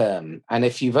one term. And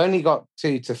if you've only got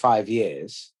 2 to 5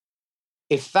 years,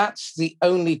 if that's the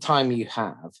only time you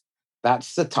have,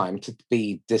 that's the time to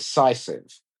be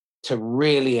decisive, to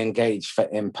really engage for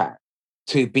impact,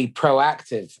 to be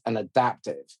proactive and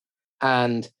adaptive,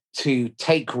 and to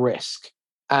take risk.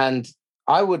 And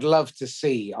I would love to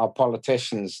see our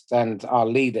politicians and our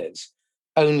leaders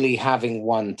only having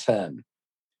one term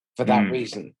for that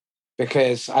reason.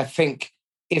 Because I think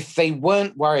if they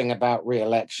weren't worrying about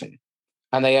re-election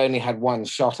and they only had one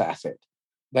shot at it,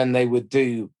 then they would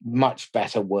do much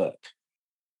better work.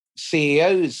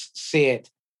 CEOs see it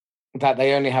that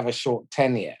they only have a short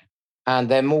tenure and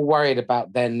they're more worried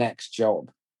about their next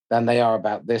job than they are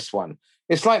about this one.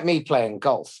 It's like me playing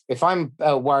golf. If I'm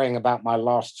worrying about my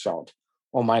last shot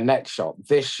or my next shot,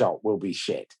 this shot will be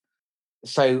shit.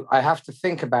 So I have to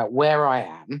think about where I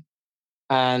am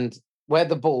and where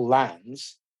the ball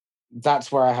lands.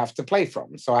 That's where I have to play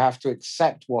from. So I have to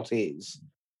accept what is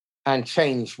and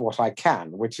change what I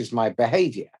can, which is my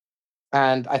behavior.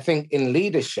 And I think in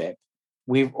leadership,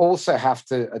 we also have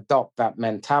to adopt that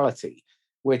mentality,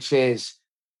 which is,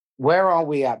 where are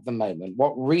we at the moment?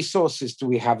 What resources do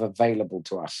we have available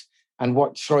to us? And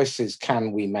what choices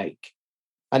can we make?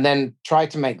 And then try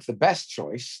to make the best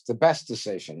choice, the best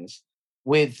decisions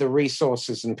with the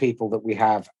resources and people that we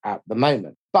have at the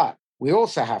moment. But we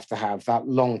also have to have that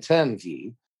long-term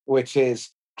view, which is,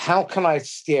 how can I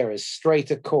steer as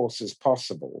straight a course as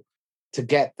possible to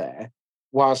get there,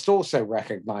 whilst also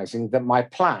recognizing that my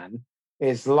plan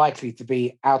is likely to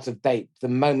be out of date the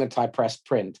moment I press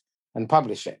print and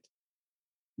publish it.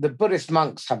 The Buddhist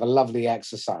monks have a lovely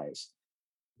exercise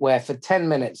where for 10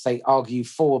 minutes they argue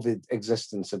for the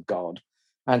existence of God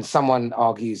and someone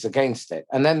argues against it,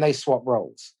 and then they swap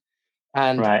roles.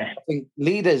 And I think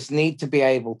leaders need to be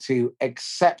able to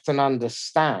accept and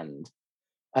understand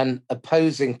an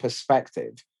opposing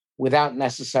perspective without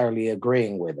necessarily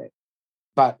agreeing with it,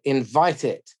 but invite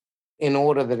it in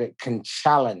order that it can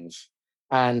challenge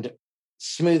and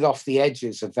smooth off the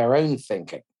edges of their own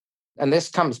thinking. And this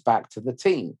comes back to the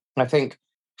team. I think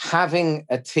having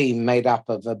a team made up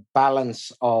of a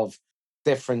balance of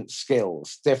different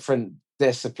skills, different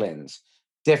disciplines,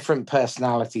 different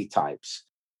personality types,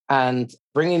 and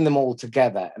bringing them all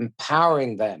together,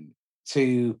 empowering them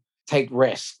to take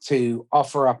risks, to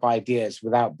offer up ideas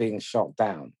without being shot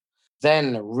down,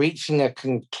 then reaching a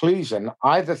conclusion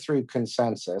either through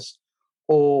consensus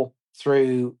or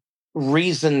through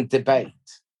reasoned debate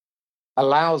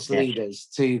allows leaders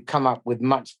to come up with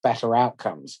much better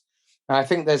outcomes. And I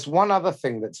think there's one other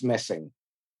thing that's missing,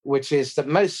 which is that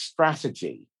most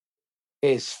strategy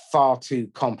is far too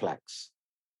complex,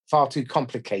 far too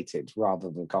complicated rather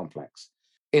than complex.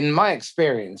 In my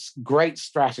experience, great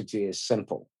strategy is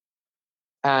simple.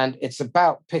 And it's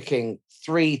about picking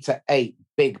 3 to 8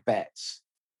 big bets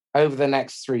over the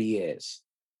next 3 years,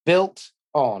 built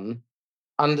on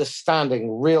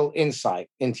understanding real insight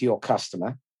into your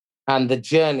customer and the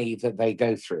journey that they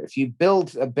go through. If you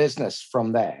build a business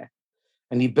from there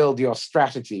and you build your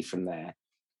strategy from there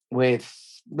with,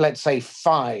 let's say,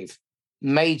 5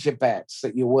 major bets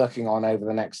that you're working on over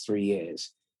the next 3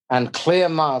 years and clear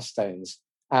milestones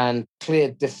and clear,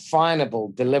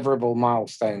 definable, deliverable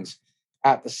milestones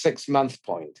at the 6-month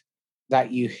point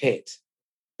that you hit,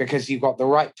 because you've got the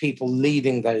right people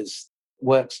leading those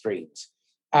work streams,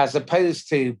 as opposed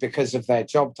to because of their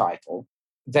job title,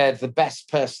 they're the best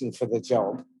person for the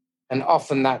job. And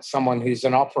often that's someone who's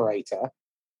an operator,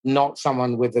 not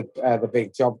someone with the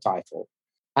big job title.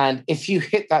 And if you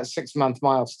hit that 6-month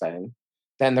milestone,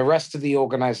 then the rest of the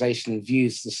organization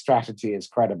views the strategy as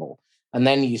credible. And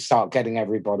then you start getting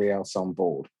everybody else on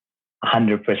board.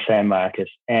 100%, Marcus.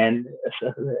 And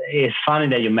it's funny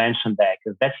that you mentioned that,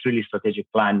 because that's really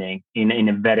strategic planning in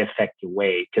a very effective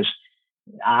way. Because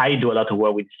I do a lot of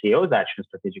work with CEOs, actually,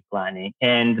 strategic planning.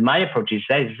 And my approach is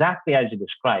exactly as you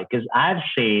described, because I've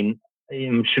seen,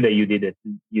 I'm sure that you did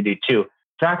too,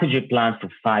 strategy plans for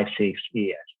 5-6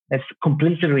 years. That's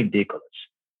completely ridiculous.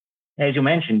 As you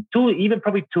mentioned, even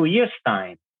probably 2 years'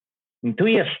 time. In 2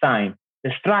 years' time,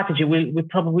 the strategy will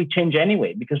probably change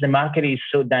anyway, because the market is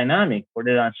so dynamic for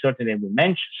the uncertainty we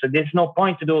mentioned. So there's no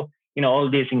point to do,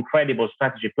 all this incredible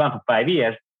strategy plan for 5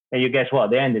 years. And you guess what?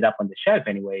 They ended up on the shelf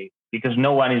anyway, because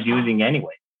no one is using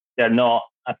anyway. They're not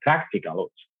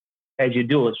practical. As you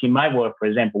do, so in my work, for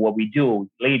example, what we do,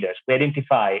 leaders, we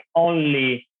identify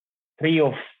only 3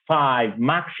 or 5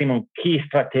 maximum key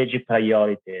strategic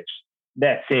priorities.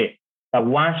 That's it. But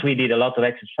once we did a lot of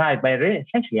exercise, by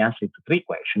essentially answering to 3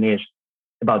 questions, is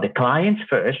about the clients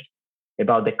first,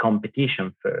 about the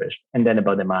competition first, and then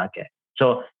about the market.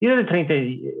 So these are the three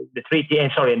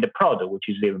things, and the product, which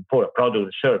is very important, product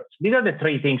and service. These are the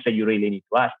three things that you really need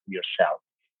to ask yourself.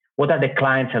 What are the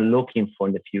clients are looking for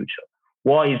in the future?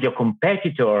 What is your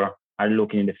competitor are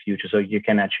looking in the future? So you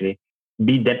can actually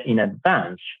beat them in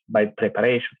advance by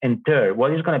preparation. And third,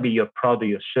 what is going to be your product,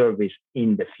 your service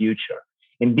in the future?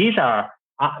 And these are,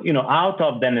 out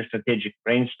of then the strategic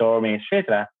brainstorming,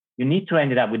 etc. You need to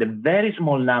end it up with a very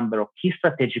small number of key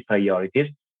strategic priorities,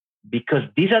 because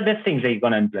these are the things that you're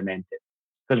going to implement it.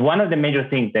 Because one of the major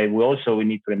things that we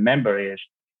need to remember is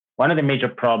one of the major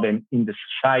problems in the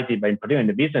society, but in particular in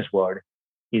the business world,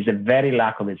 is a very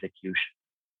lack of execution.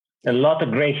 A lot of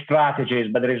great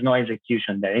strategies, but there is no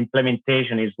execution there.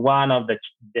 Implementation is one of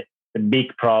the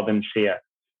big problems here.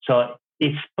 So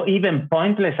it's even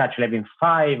pointless actually having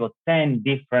 5 or 10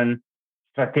 different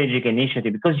strategic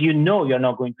initiatives, because you're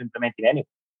not going to implement it anyway.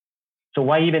 So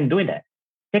why even doing that?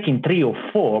 Taking 3 or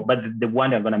 4, but the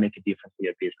one that are going to make a difference for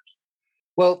your business.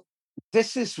 Well,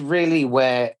 this is really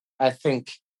where I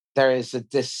think there is a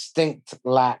distinct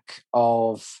lack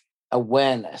of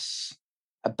awareness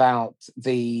about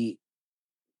the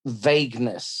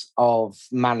vagueness of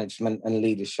management and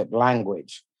leadership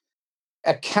language.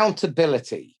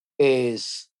 Accountability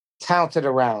is touted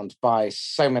around by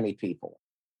so many people,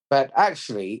 but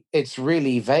actually it's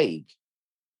really vague.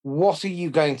 What are you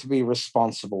going to be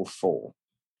responsible for?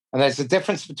 And there's a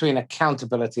difference between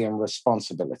accountability and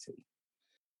responsibility.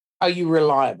 Are you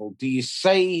reliable? Do you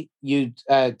say do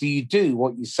you do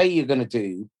what you say you're going to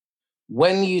do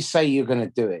when you say you're going to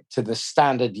do it to the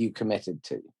standard you committed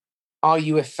to? Are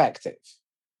you effective?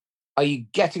 Are you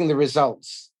getting the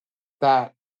results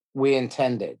that we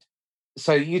intended?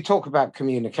 So you talk about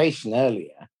communication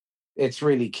earlier. It's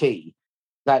really key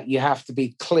that you have to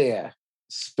be clear,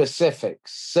 specific,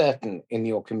 certain in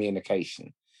your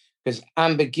communication, because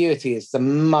ambiguity is the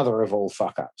mother of all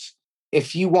fuck-ups.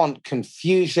 If you want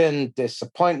confusion,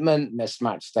 disappointment,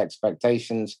 mismatched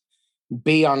expectations,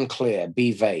 be unclear,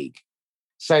 be vague.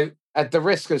 So at the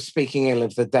risk of speaking ill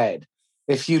of the dead,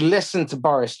 if you listen to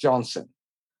Boris Johnson,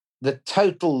 the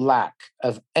total lack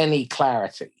of any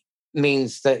clarity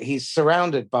means that he's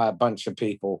surrounded by a bunch of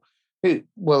people who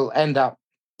will end up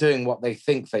doing what they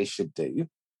think they should do.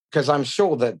 Because I'm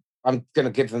sure that I'm going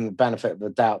to give them the benefit of the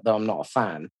doubt, though I'm not a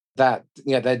fan, that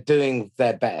they're doing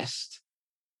their best,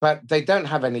 but they don't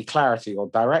have any clarity or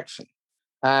direction.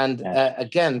 And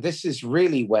again, this is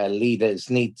really where leaders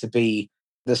need to be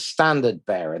the standard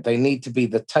bearer. They need to be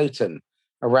the totem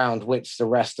around which the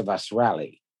rest of us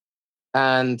rally.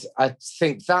 And I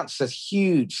think that's a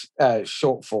huge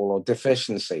shortfall or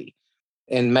deficiency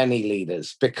in many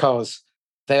leaders, because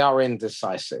they are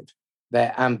indecisive,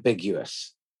 they're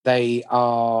ambiguous, they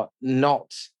are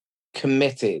not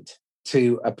committed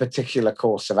to a particular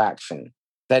course of action.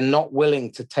 They're not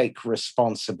willing to take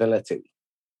responsibility.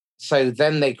 So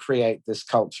then they create this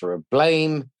culture of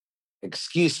blame,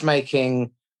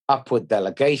 excuse-making, upward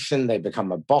delegation. They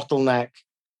become a bottleneck,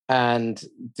 and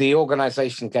the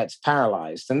organization gets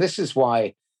paralyzed. And this is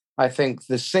why I think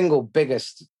the single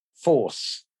biggest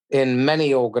force in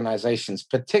many organizations,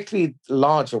 particularly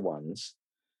larger ones,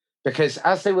 because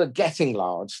as they were getting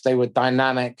large, they were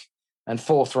dynamic and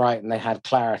forthright and they had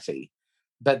clarity.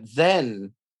 But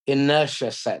then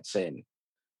inertia sets in,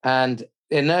 and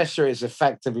inertia is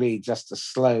effectively just a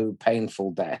slow,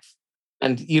 painful death.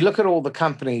 And you look at all the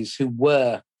companies who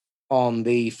were on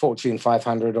the Fortune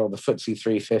 500 or the FTSE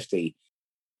 350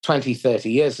 20,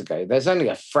 30 years ago, there's only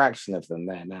a fraction of them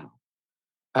there now.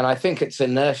 And I think it's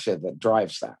inertia that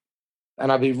drives that.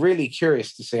 And I'd be really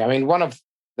curious to see. I mean, one of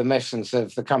the missions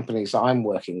of the companies that I'm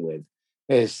working with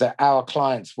is that our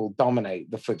clients will dominate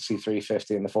the FTSE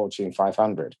 350 and the Fortune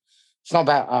 500. It's not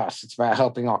about us. It's about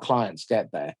helping our clients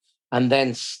get there and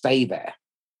then stay there.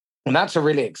 And that's a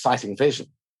really exciting vision,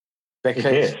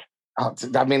 because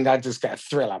I just get a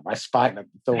thrill up my spine at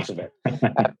the thought of it.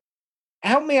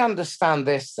 Help me understand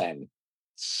this then.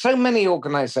 So many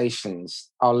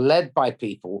organizations are led by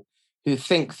people who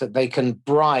think that they can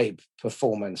bribe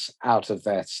performance out of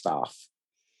their staff.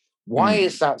 Why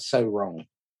is that so wrong?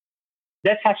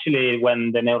 That's actually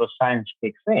when the neuroscience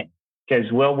kicks in.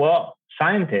 Because what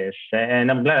scientists,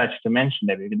 and I'm glad actually to mention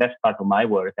that, because that's part of my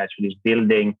work actually, is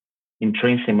building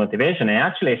intrinsic motivation, and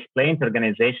actually explain to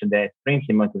organizations that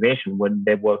intrinsic motivation would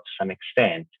they work to some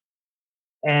extent.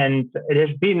 And it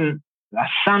has been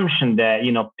assumption that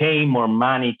paying more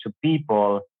money to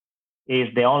people is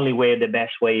the only way, the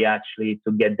best way actually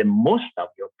to get the most out of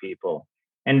your people.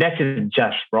 And that is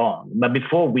just wrong. But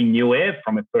before we knew it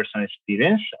from a personal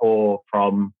experience or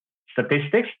from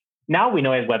statistics, now we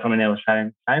know it well from a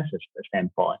neuroscience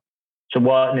standpoint. So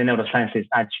what the neuroscientists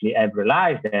actually have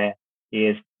realized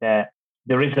is that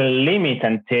there is a limit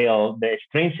until the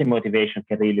extrinsic motivation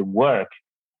can really work.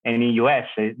 And in the US,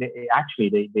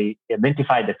 they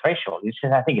identified the threshold.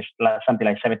 I think it's something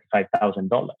like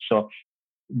 $75,000. So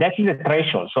that is a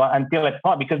threshold. So until a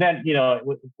point, because then,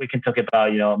 we can talk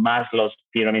about, Maslow's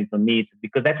pyramid of needs,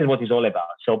 because that is what it's all about.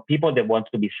 So people that want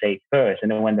to be safe first,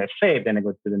 and then when they're safe, then they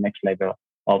go to the next level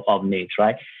of needs,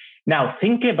 right? Now,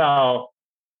 think about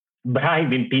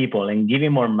bribing people and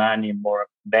giving more money, more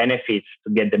benefits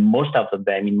to get the most out of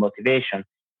them in motivation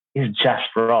is just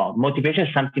wrong. Motivation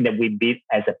is something that we build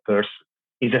as a person.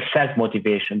 It's a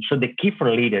self-motivation. So the key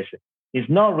for leaders is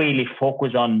not really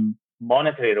focus on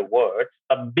monetary rewards,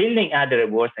 but building other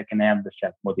rewards that can help the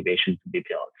self-motivation to be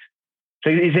built. So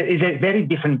it's a very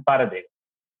different paradigm.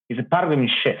 It's a paradigm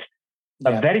shift.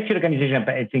 But very few organizations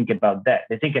think about that.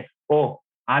 They think,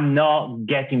 I'm not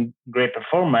getting great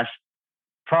performance.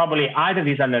 Probably either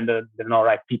these are the not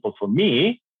right people for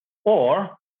me,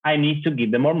 or I need to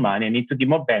give them more money, I need to give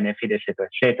more benefit, etc.,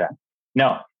 etc.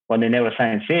 No, what the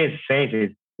neuroscience says is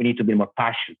we need to be more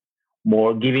passionate,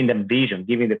 more giving them vision,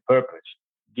 giving the purpose,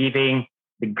 giving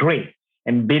the grit,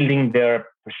 and building their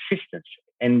persistence,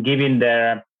 and giving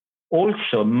their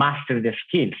also master their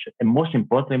skills. And most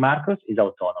importantly, Marcus, is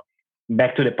autonomy.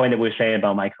 Back to the point that we were saying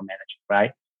about micromanaging,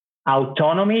 right?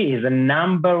 Autonomy is the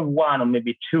number one or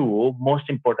maybe two most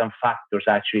important factors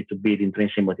actually to build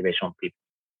intrinsic motivation on people.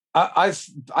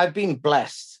 I've been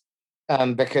blessed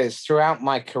because throughout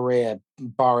my career,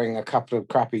 barring a couple of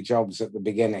crappy jobs at the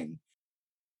beginning,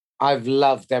 I've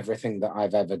loved everything that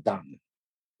I've ever done.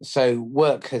 So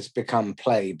work has become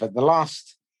play. But the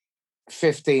last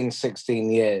 15,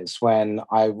 16 years, when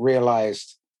I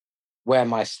realized where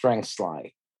my strengths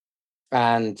lie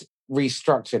and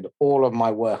restructured all of my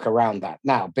work around that.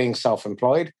 Now, being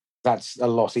self-employed, that's a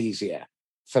lot easier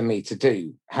for me to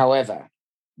do. However,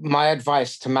 my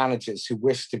advice to managers who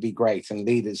wish to be great and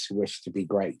leaders who wish to be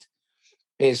great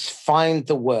is find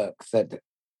the work that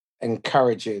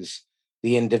encourages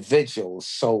the individual's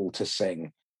soul to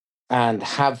sing and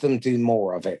have them do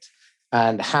more of it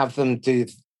and have them do,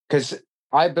 because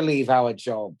I believe our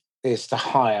job is to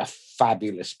hire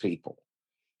fabulous people.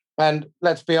 And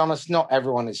let's be honest, not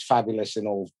everyone is fabulous in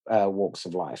all walks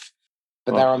of life,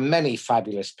 but there are many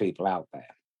fabulous people out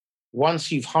there.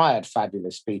 Once you've hired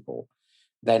fabulous people,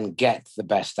 then get the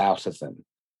best out of them.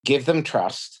 Give them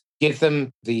trust, give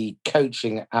them the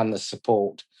coaching and the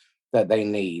support that they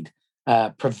need,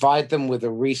 provide them with the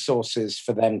resources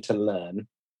for them to learn,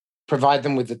 provide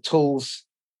them with the tools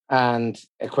and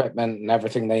equipment and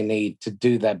everything they need to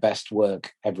do their best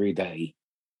work every day.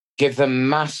 Give them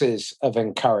masses of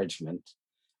encouragement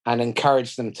and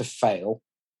encourage them to fail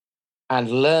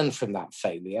and learn from that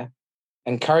failure.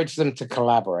 Encourage them to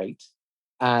collaborate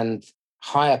and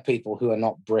hire people who are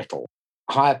not brittle.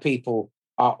 Hire people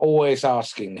are always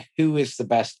asking, who is the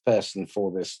best person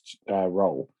for this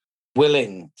role?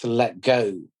 Willing to let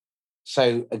go.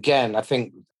 So again,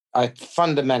 I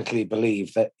fundamentally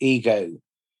believe that ego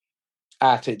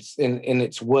at in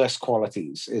its worst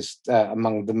qualities is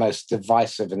among the most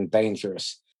divisive and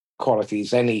dangerous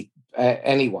qualities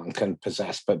anyone can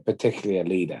possess, but particularly a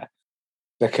leader,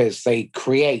 because they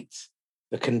create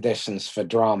the conditions for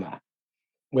drama,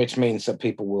 which means that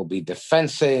people will be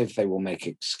defensive, they will make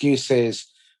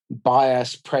excuses,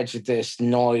 bias, prejudice,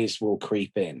 noise will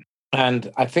creep in.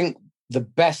 And I think the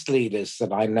best leaders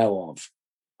that I know of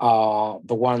are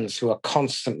the ones who are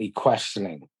constantly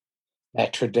questioning their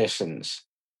traditions.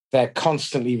 They're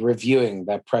constantly reviewing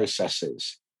their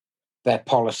processes, their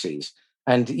policies.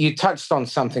 And you touched on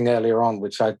something earlier on,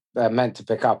 which I meant to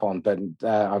pick up on, but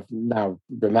I've now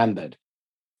remembered,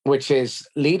 which is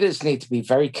leaders need to be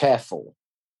very careful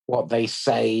what they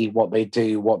say, what they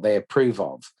do, what they approve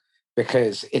of,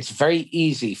 because it's very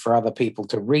easy for other people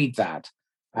to read that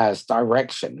as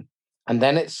direction, and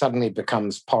then it suddenly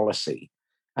becomes policy.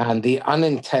 And the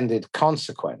unintended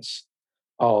consequence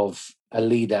of a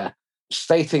leader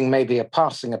stating maybe a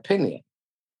passing opinion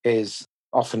is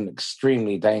often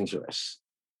extremely dangerous.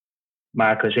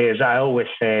 Marcus, as I always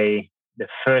say, the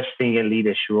first thing a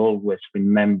leader should always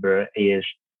remember is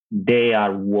they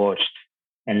are watched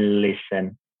and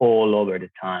listened all over the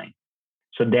time.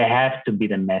 So they have to be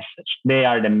the message. They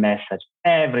are the message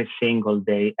every single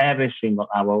day, every single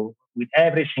hour, with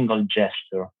every single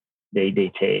gesture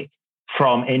they take.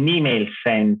 From an email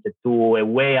sent to a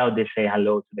way how they say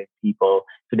hello to the people,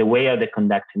 to the way how they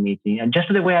conduct a meeting, and just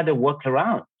to the way how they walk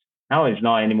around. Now it's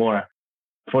not anymore.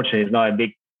 Fortunately, it's not a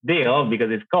big deal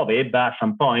because it's COVID, but at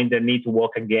some point they need to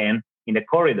walk again in the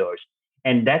corridors.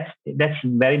 And that's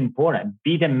very important.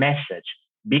 Be the message.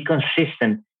 Be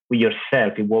consistent with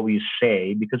yourself in what you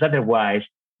say, because otherwise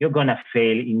you're going to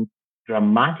fail in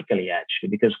dramatically, actually,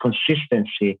 because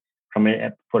consistency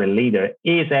for a leader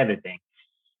is everything.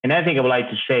 And I think I would like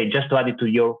to say, just to add it to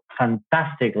your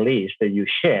fantastic list that you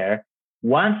share,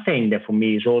 one thing that for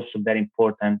me is also very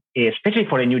important, especially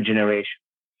for a new generation,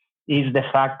 is the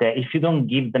fact that if you don't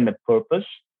give them a purpose,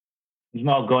 it's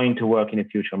not going to work in the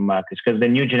future markets, because the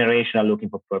new generation are looking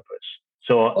for purpose.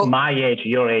 So my age,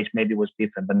 your age maybe was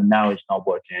different, but now it's not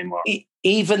working anymore.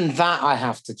 Even that I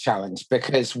have to challenge,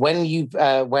 because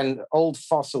when old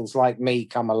fossils like me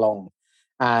come along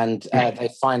and they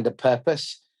find a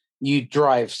purpose, you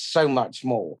drive so much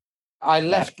more. I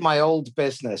left my old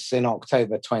business in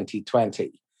October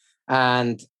 2020,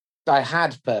 and I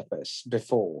had purpose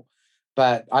before,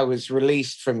 but I was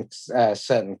released from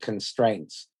certain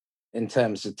constraints in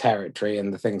terms of territory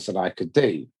and the things that I could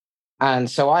do.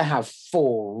 And so I have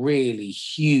 4 really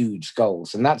huge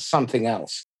goals, and that's something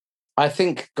else. I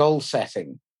think goal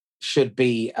setting should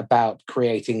be about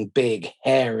creating big,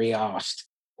 hairy-assed,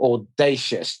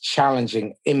 audacious,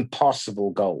 challenging, impossible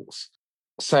goals.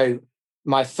 So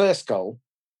my first goal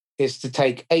is to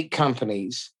take 8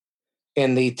 companies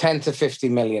in the 10 to 50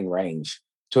 million range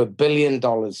to $1 billion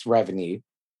revenue,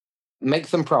 make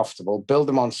them profitable, build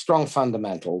them on strong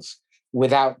fundamentals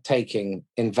without taking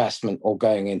investment or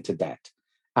going into debt,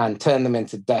 and turn them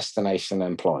into destination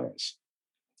employers.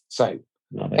 So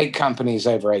 8 companies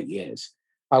over 8 years.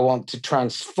 I want to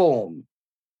transform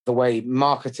the way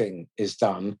marketing is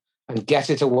done and get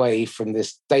it away from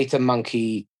this data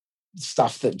monkey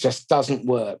stuff that just doesn't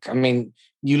work. I mean,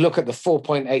 you look at the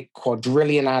 4.8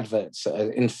 quadrillion adverts that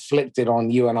are inflicted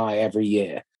on you and I every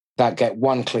year that get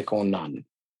 1 click or none.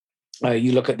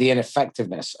 You look at the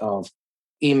ineffectiveness of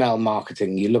email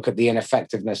marketing. You look at the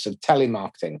ineffectiveness of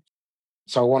telemarketing.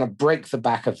 So I want to break the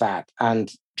back of that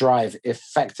and drive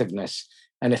effectiveness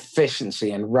and efficiency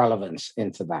and relevance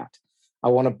into that. I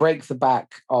want to break the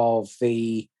back of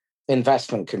the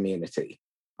investment community.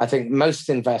 I think most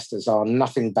investors are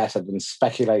nothing better than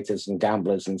speculators and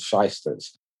gamblers and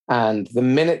shysters. And the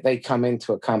minute they come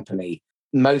into a company,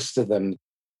 most of them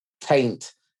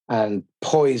taint and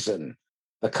poison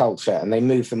the culture, and they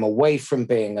move them away from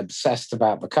being obsessed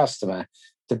about the customer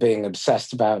to being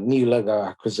obsessed about new logo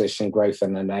acquisition, growth,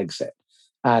 and an exit.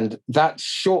 And that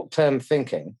short-term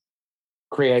thinking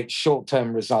creates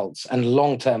short-term results and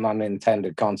long-term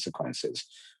unintended consequences.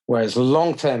 Whereas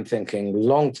long-term thinking,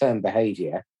 long-term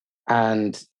behavior,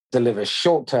 and delivers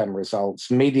short-term results,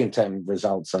 medium-term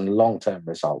results, and long-term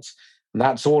results. And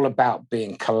that's all about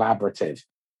being collaborative.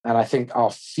 And I think our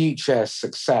future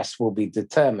success will be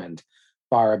determined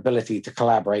by our ability to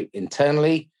collaborate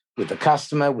internally with the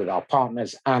customer, with our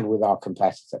partners, and with our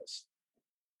competitors.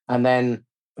 And then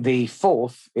the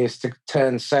 4th is to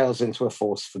turn sales into a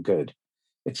force for good.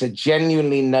 It's a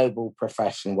genuinely noble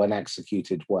profession when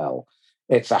executed well.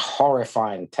 It's a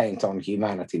horrifying taint on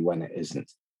humanity when it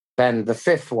isn't. Then the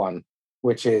 5th one,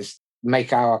 which is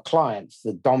make our clients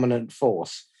the dominant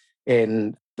force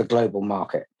in the global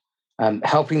market,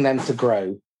 helping them to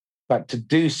grow, but to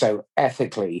do so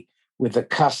ethically with the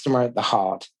customer at the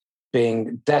heart,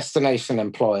 being destination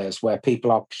employers where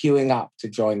people are queuing up to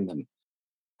join them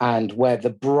and where the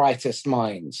brightest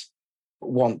minds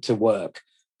want to work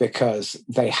because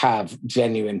they have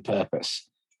genuine purpose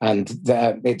and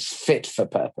it's fit for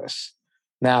purpose.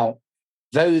 Now,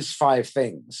 those 5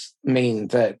 things mean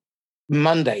that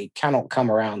Monday cannot come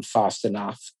around fast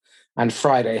enough and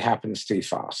Friday happens too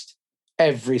fast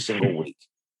every single week.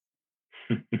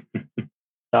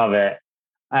 Love it.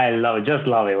 I love it. Just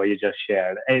love it what you just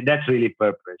shared. That's really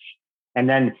purpose. And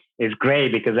then it's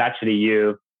great because actually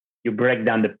you break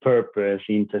down the purpose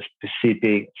into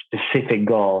specific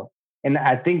goal. And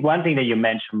I think one thing that you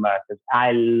mentioned, Marcus,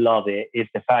 I love it, is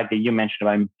the fact that you mentioned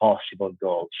about impossible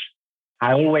goals.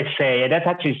 I always say that's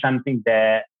actually something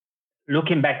that,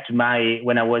 looking back to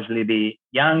when I was a little bit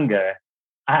younger,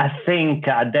 I think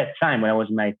at that time when I was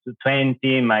in my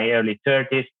 20s, my early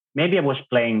 30s, maybe I was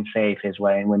playing safe as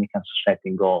well when it comes to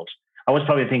setting goals. I was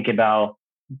probably thinking about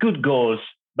good goals,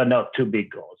 but not too big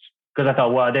goals. Because I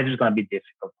thought, well, that is going to be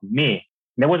difficult for me.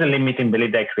 There was a limiting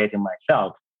belief that I created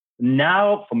myself.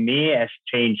 Now, for me, it has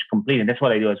changed completely. That's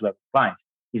what I do as well with clients.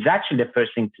 It's actually the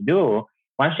first thing to do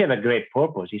once you have a great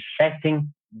purpose is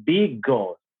setting big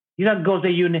goals. These are goals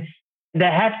that they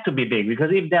have to be big,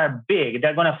 because if they're big,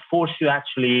 they're going to force you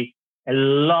actually a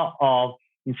lot of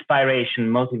inspiration,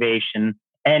 motivation,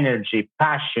 energy,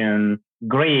 passion,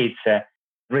 grit,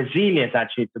 resilience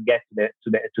actually to get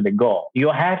to the goal.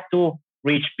 You have to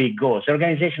reach big goals. The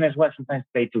organization as well sometimes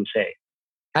play too safe.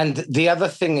 And the other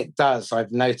thing it does,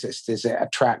 I've noticed, is it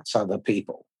attracts other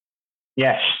people.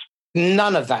 Yes.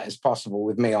 None of that is possible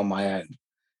with me on my own.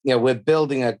 We're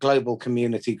building a global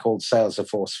community called Sales a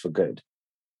Force for Good.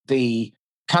 The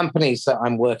companies that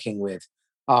I'm working with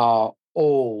are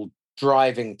all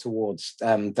driving towards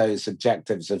those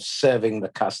objectives of serving the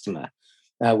customer.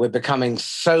 We're becoming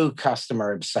so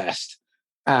customer obsessed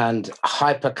and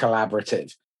hyper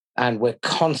collaborative, and we're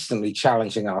constantly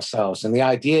challenging ourselves. And the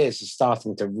ideas are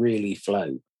starting to really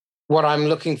flow. What I'm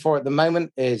looking for at the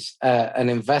moment is an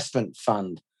investment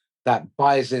fund that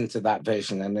buys into that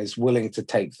vision and is willing to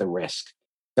take the risk.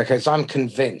 Because I'm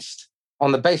convinced,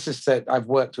 on the basis that I've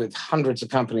worked with hundreds of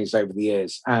companies over the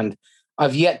years, and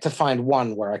I've yet to find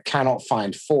one where I cannot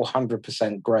find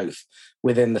 400% growth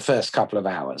within the first couple of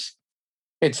hours.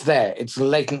 It's there. It's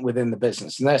latent within the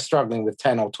business, and they're struggling with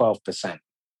 10 or 12%.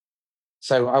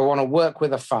 So I want to work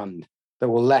with a fund that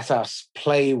will let us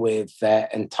play with their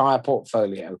entire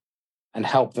portfolio and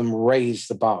help them raise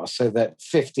the bar so that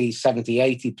 50, 70,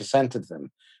 80% of them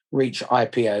reach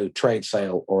IPO, trade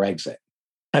sale, or exit.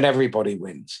 And everybody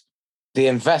wins. The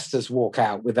investors walk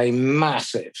out with a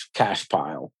massive cash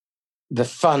pile. The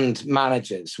fund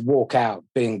managers walk out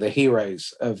being the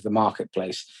heroes of the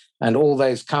marketplace. And all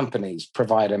those companies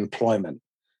provide employment,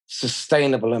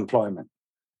 sustainable employment.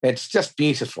 It's just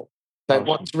beautiful. But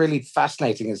what's really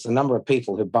fascinating is the number of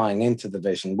people who are buying into the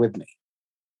vision with me.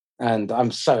 And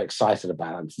I'm so excited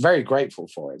about it. I'm very grateful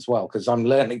for it as well, because I'm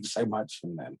learning so much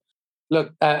from them.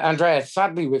 Look, Andrea,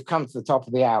 sadly, we've come to the top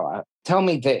of the hour. Tell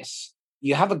me this.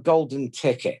 You have a golden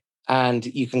ticket and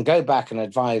you can go back and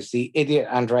advise the idiot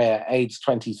Andrea, age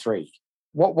 23.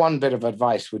 What one bit of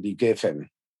advice would you give him?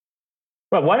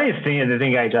 Well, one is the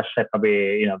thing I just said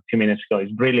probably a few minutes ago is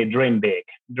really dream big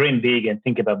and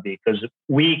think about big, because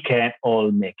we can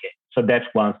all make it. So that's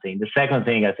one thing. The second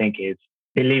thing I think is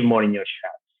believe more in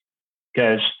yourself,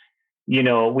 because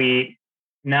we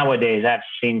nowadays I've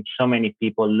seen so many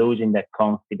people losing their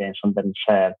confidence on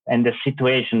themselves, and the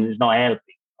situation is not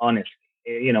helping. Honestly,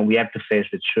 we have to face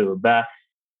the truth, but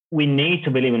we need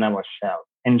to believe in ourselves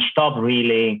and stop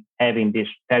really having these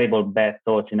terrible bad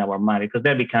thoughts in our mind, because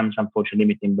that becomes, unfortunately,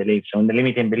 limiting belief. So in the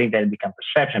limiting belief, then become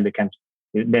perception,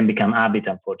 then become habit,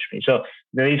 unfortunately. So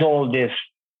there is all this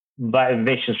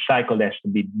vicious cycle that has to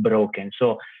be broken.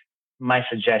 So my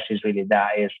suggestion is really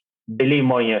that is believe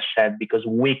more in yourself, because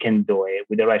we can do it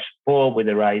with the right support, with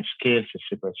the right skills,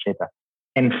 etc., etc.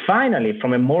 And finally,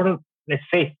 from a more, let's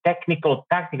say, tactical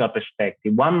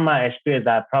perspective, one experience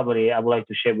that I would like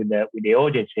to share with the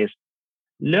audience is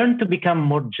learn to become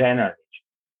more generalist.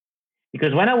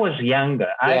 Because when I was younger,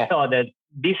 I thought that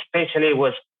this especially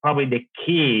was probably the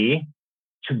key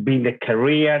to build a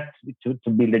career, to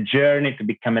build a journey, to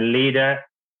become a leader.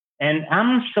 And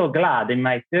I'm so glad in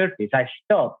my 30s, I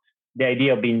stopped the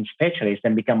idea of being specialist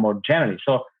and become more generalist.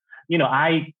 So,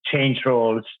 I changed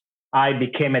roles. I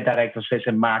became a director of sales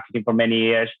and marketing for many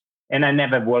years. And I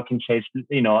never worked in sales,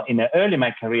 in the early in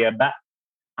my career, but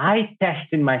I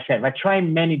tested myself. I tried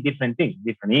many different things,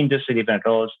 different industry, different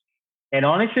roles. And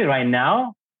honestly, right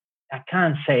now, I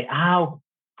can't say how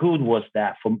good was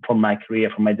that for my career,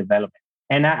 for my development.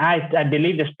 And I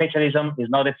believe the specialism is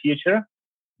not the future.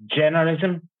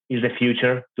 Generalism is the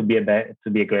future to be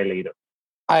a great leader.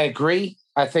 I agree.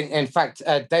 I think, in fact,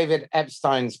 David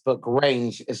Epstein's book,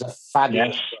 Range, is a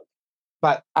fabulous book.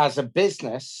 But as a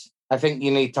business, I think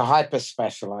you need to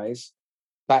hyper-specialize.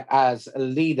 But as a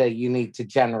leader, you need to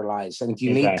generalize, and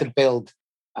you need to build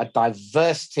a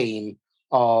diverse team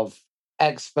of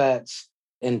experts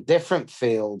in different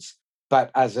fields.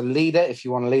 But as a leader, if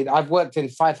you want to lead, I've worked in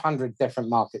 500 different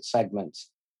market segments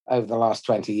over the last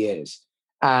 20 years.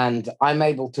 And I'm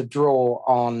able to draw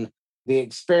on the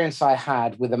experience I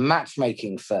had with a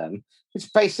matchmaking firm. It's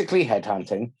basically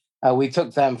headhunting. We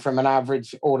took them from an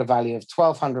average order value of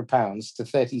 £1,200 to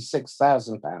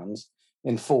 £36,000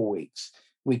 in 4 weeks.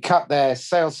 We cut their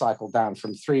sales cycle down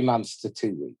from 3 months to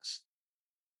 2 weeks.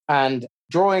 And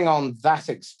drawing on that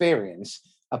experience,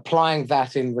 applying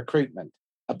that in recruitment,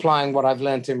 applying what I've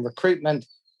learned in recruitment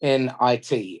in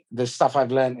IT, the stuff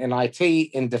I've learned in IT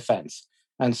in defense,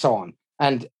 and so on.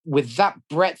 And with that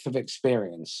breadth of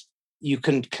experience, you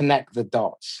can connect the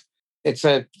dots. It's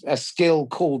a skill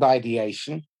called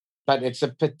ideation, but it's a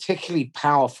particularly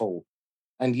powerful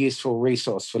and useful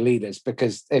resource for leaders,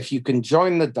 because if you can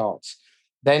join the dots,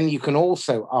 then you can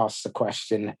also ask the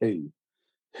question, who?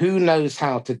 Who knows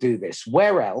how to do this?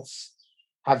 Where else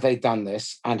have they done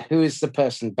this? And who is the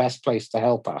person best placed to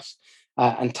help us?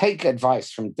 And take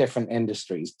advice from different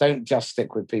industries. Don't just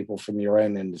stick with people from your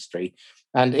own industry.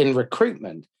 And in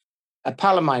recruitment, a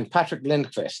pal of mine, Patrick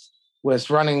Lindquist,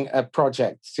 was running a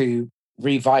project to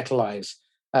revitalize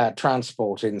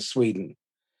transport in Sweden.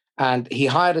 And he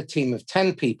hired a team of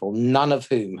 10 people, none of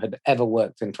whom had ever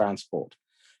worked in transport.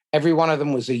 Every one of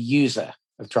them was a user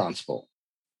of transport.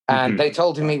 And they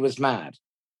told him he was mad,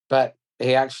 but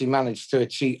he actually managed to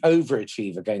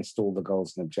overachieve against all the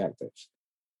goals and objectives.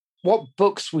 What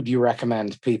books would you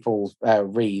recommend people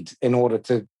read in order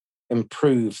to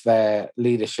improve their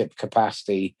leadership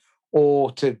capacity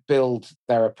or to build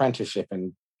their apprenticeship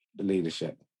in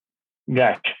leadership?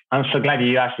 Gosh, I'm so glad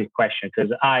you asked this question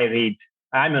because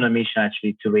I'm on a mission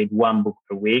actually to read one book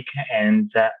per week. And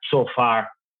so far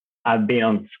I've been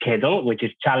on schedule, which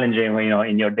is challenging,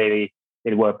 in your daily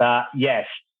work. Yes.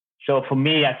 So for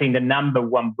me, I think the number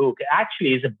one book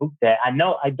actually is a book that I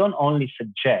know I don't only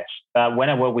suggest, but when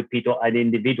I work with people at the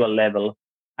individual level,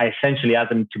 I essentially ask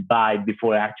them to buy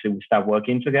before actually we start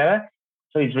working together.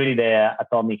 So it's really the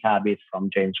Atomic Habits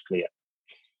from James Clear.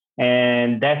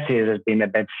 And that has been a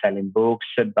best-selling book,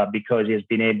 but because he has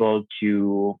been able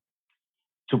to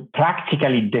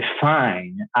practically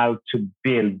define how to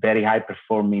build very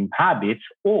high-performing habits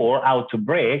or how to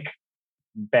break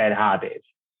bad habits.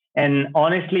 And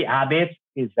honestly, habits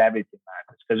is everything,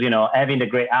 Marcus, because, having the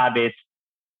great habits,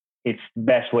 it's the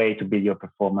best way to build your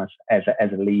performance as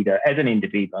a leader, as an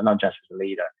individual, not just as a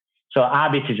leader. So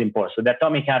habits is important. So the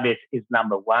Atomic Habits is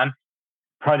number one.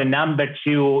 Probably number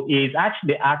two is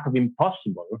actually The Art of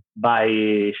Impossible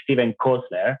by Steven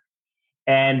Kotler.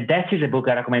 And that is a book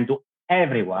I recommend to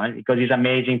everyone because it's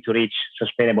amazing to reach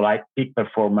sustainable peak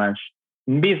performance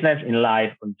in business, in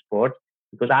life, in sport,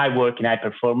 because I work in high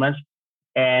performance.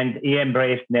 And he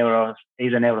embraced he's a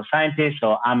neuroscientist,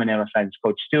 so I'm a neuroscience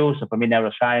coach too. So for me,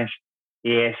 neuroscience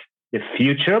is the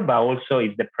future, but also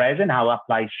is the present, how I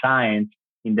apply science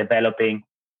in developing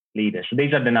leaders. So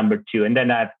these are the number two. And then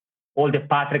all the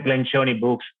Patrick Lencioni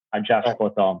books are just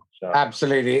spot on. So.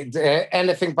 Absolutely.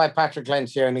 Anything by Patrick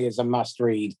Lencioni is a must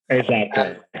read.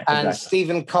 Exactly. And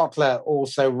Steven Kotler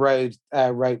also wrote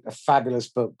a fabulous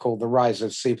book called The Rise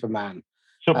of Superman.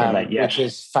 Yes. Which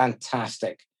is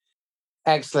fantastic.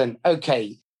 Excellent.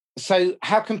 Okay. So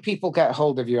how can people get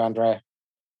hold of you, Andrea?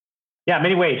 Yeah,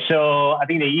 many ways. So I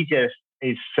think the easiest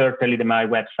is certainly my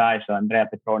website, so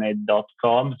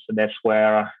andreapetrone.com. So that's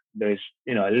where there is,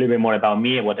 a little bit more about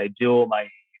me and what I do, my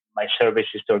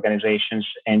services to organizations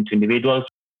and to individuals.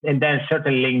 And then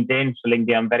certainly LinkedIn. So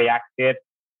LinkedIn, I'm very active.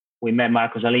 We met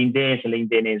Marcus on LinkedIn. So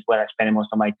LinkedIn is where I spend most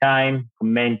of my time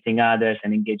commenting others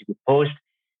and engaging with posts.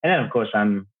 And then, of course,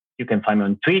 you can find me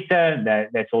on Twitter.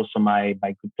 That's also my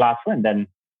good platform. And then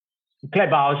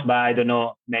Clubhouse, but I don't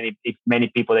know if many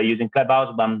people are using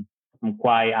Clubhouse, but I'm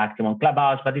quite active on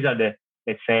Clubhouse. But these are the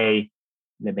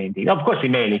main things. Of course,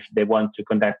 email if they want to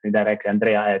contact me directly,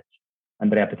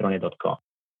 andrea@andreapetrone.com.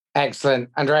 Excellent.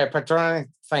 Andrea Petrone,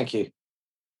 thank you.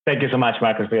 Thank you so much,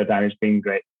 Marcus, for your time. It's been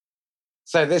great.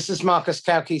 So this is Marcus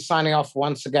Cauchi signing off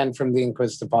once again from the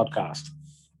Inquisitor podcast.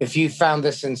 If you found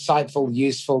this insightful,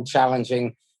 useful,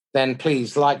 challenging, then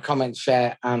please like, comment,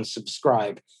 share, and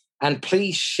subscribe. And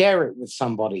please share it with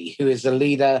somebody who is a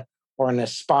leader or an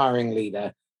aspiring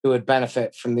leader who would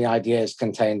benefit from the ideas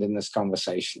contained in this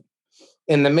conversation.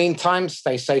 In the meantime,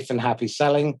 stay safe and happy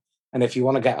selling. And if you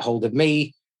want to get hold of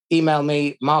me, email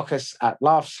me,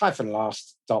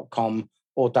 marcus@laughs-last.com,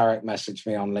 or direct message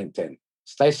me on LinkedIn.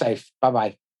 Stay safe.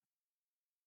 Bye-bye.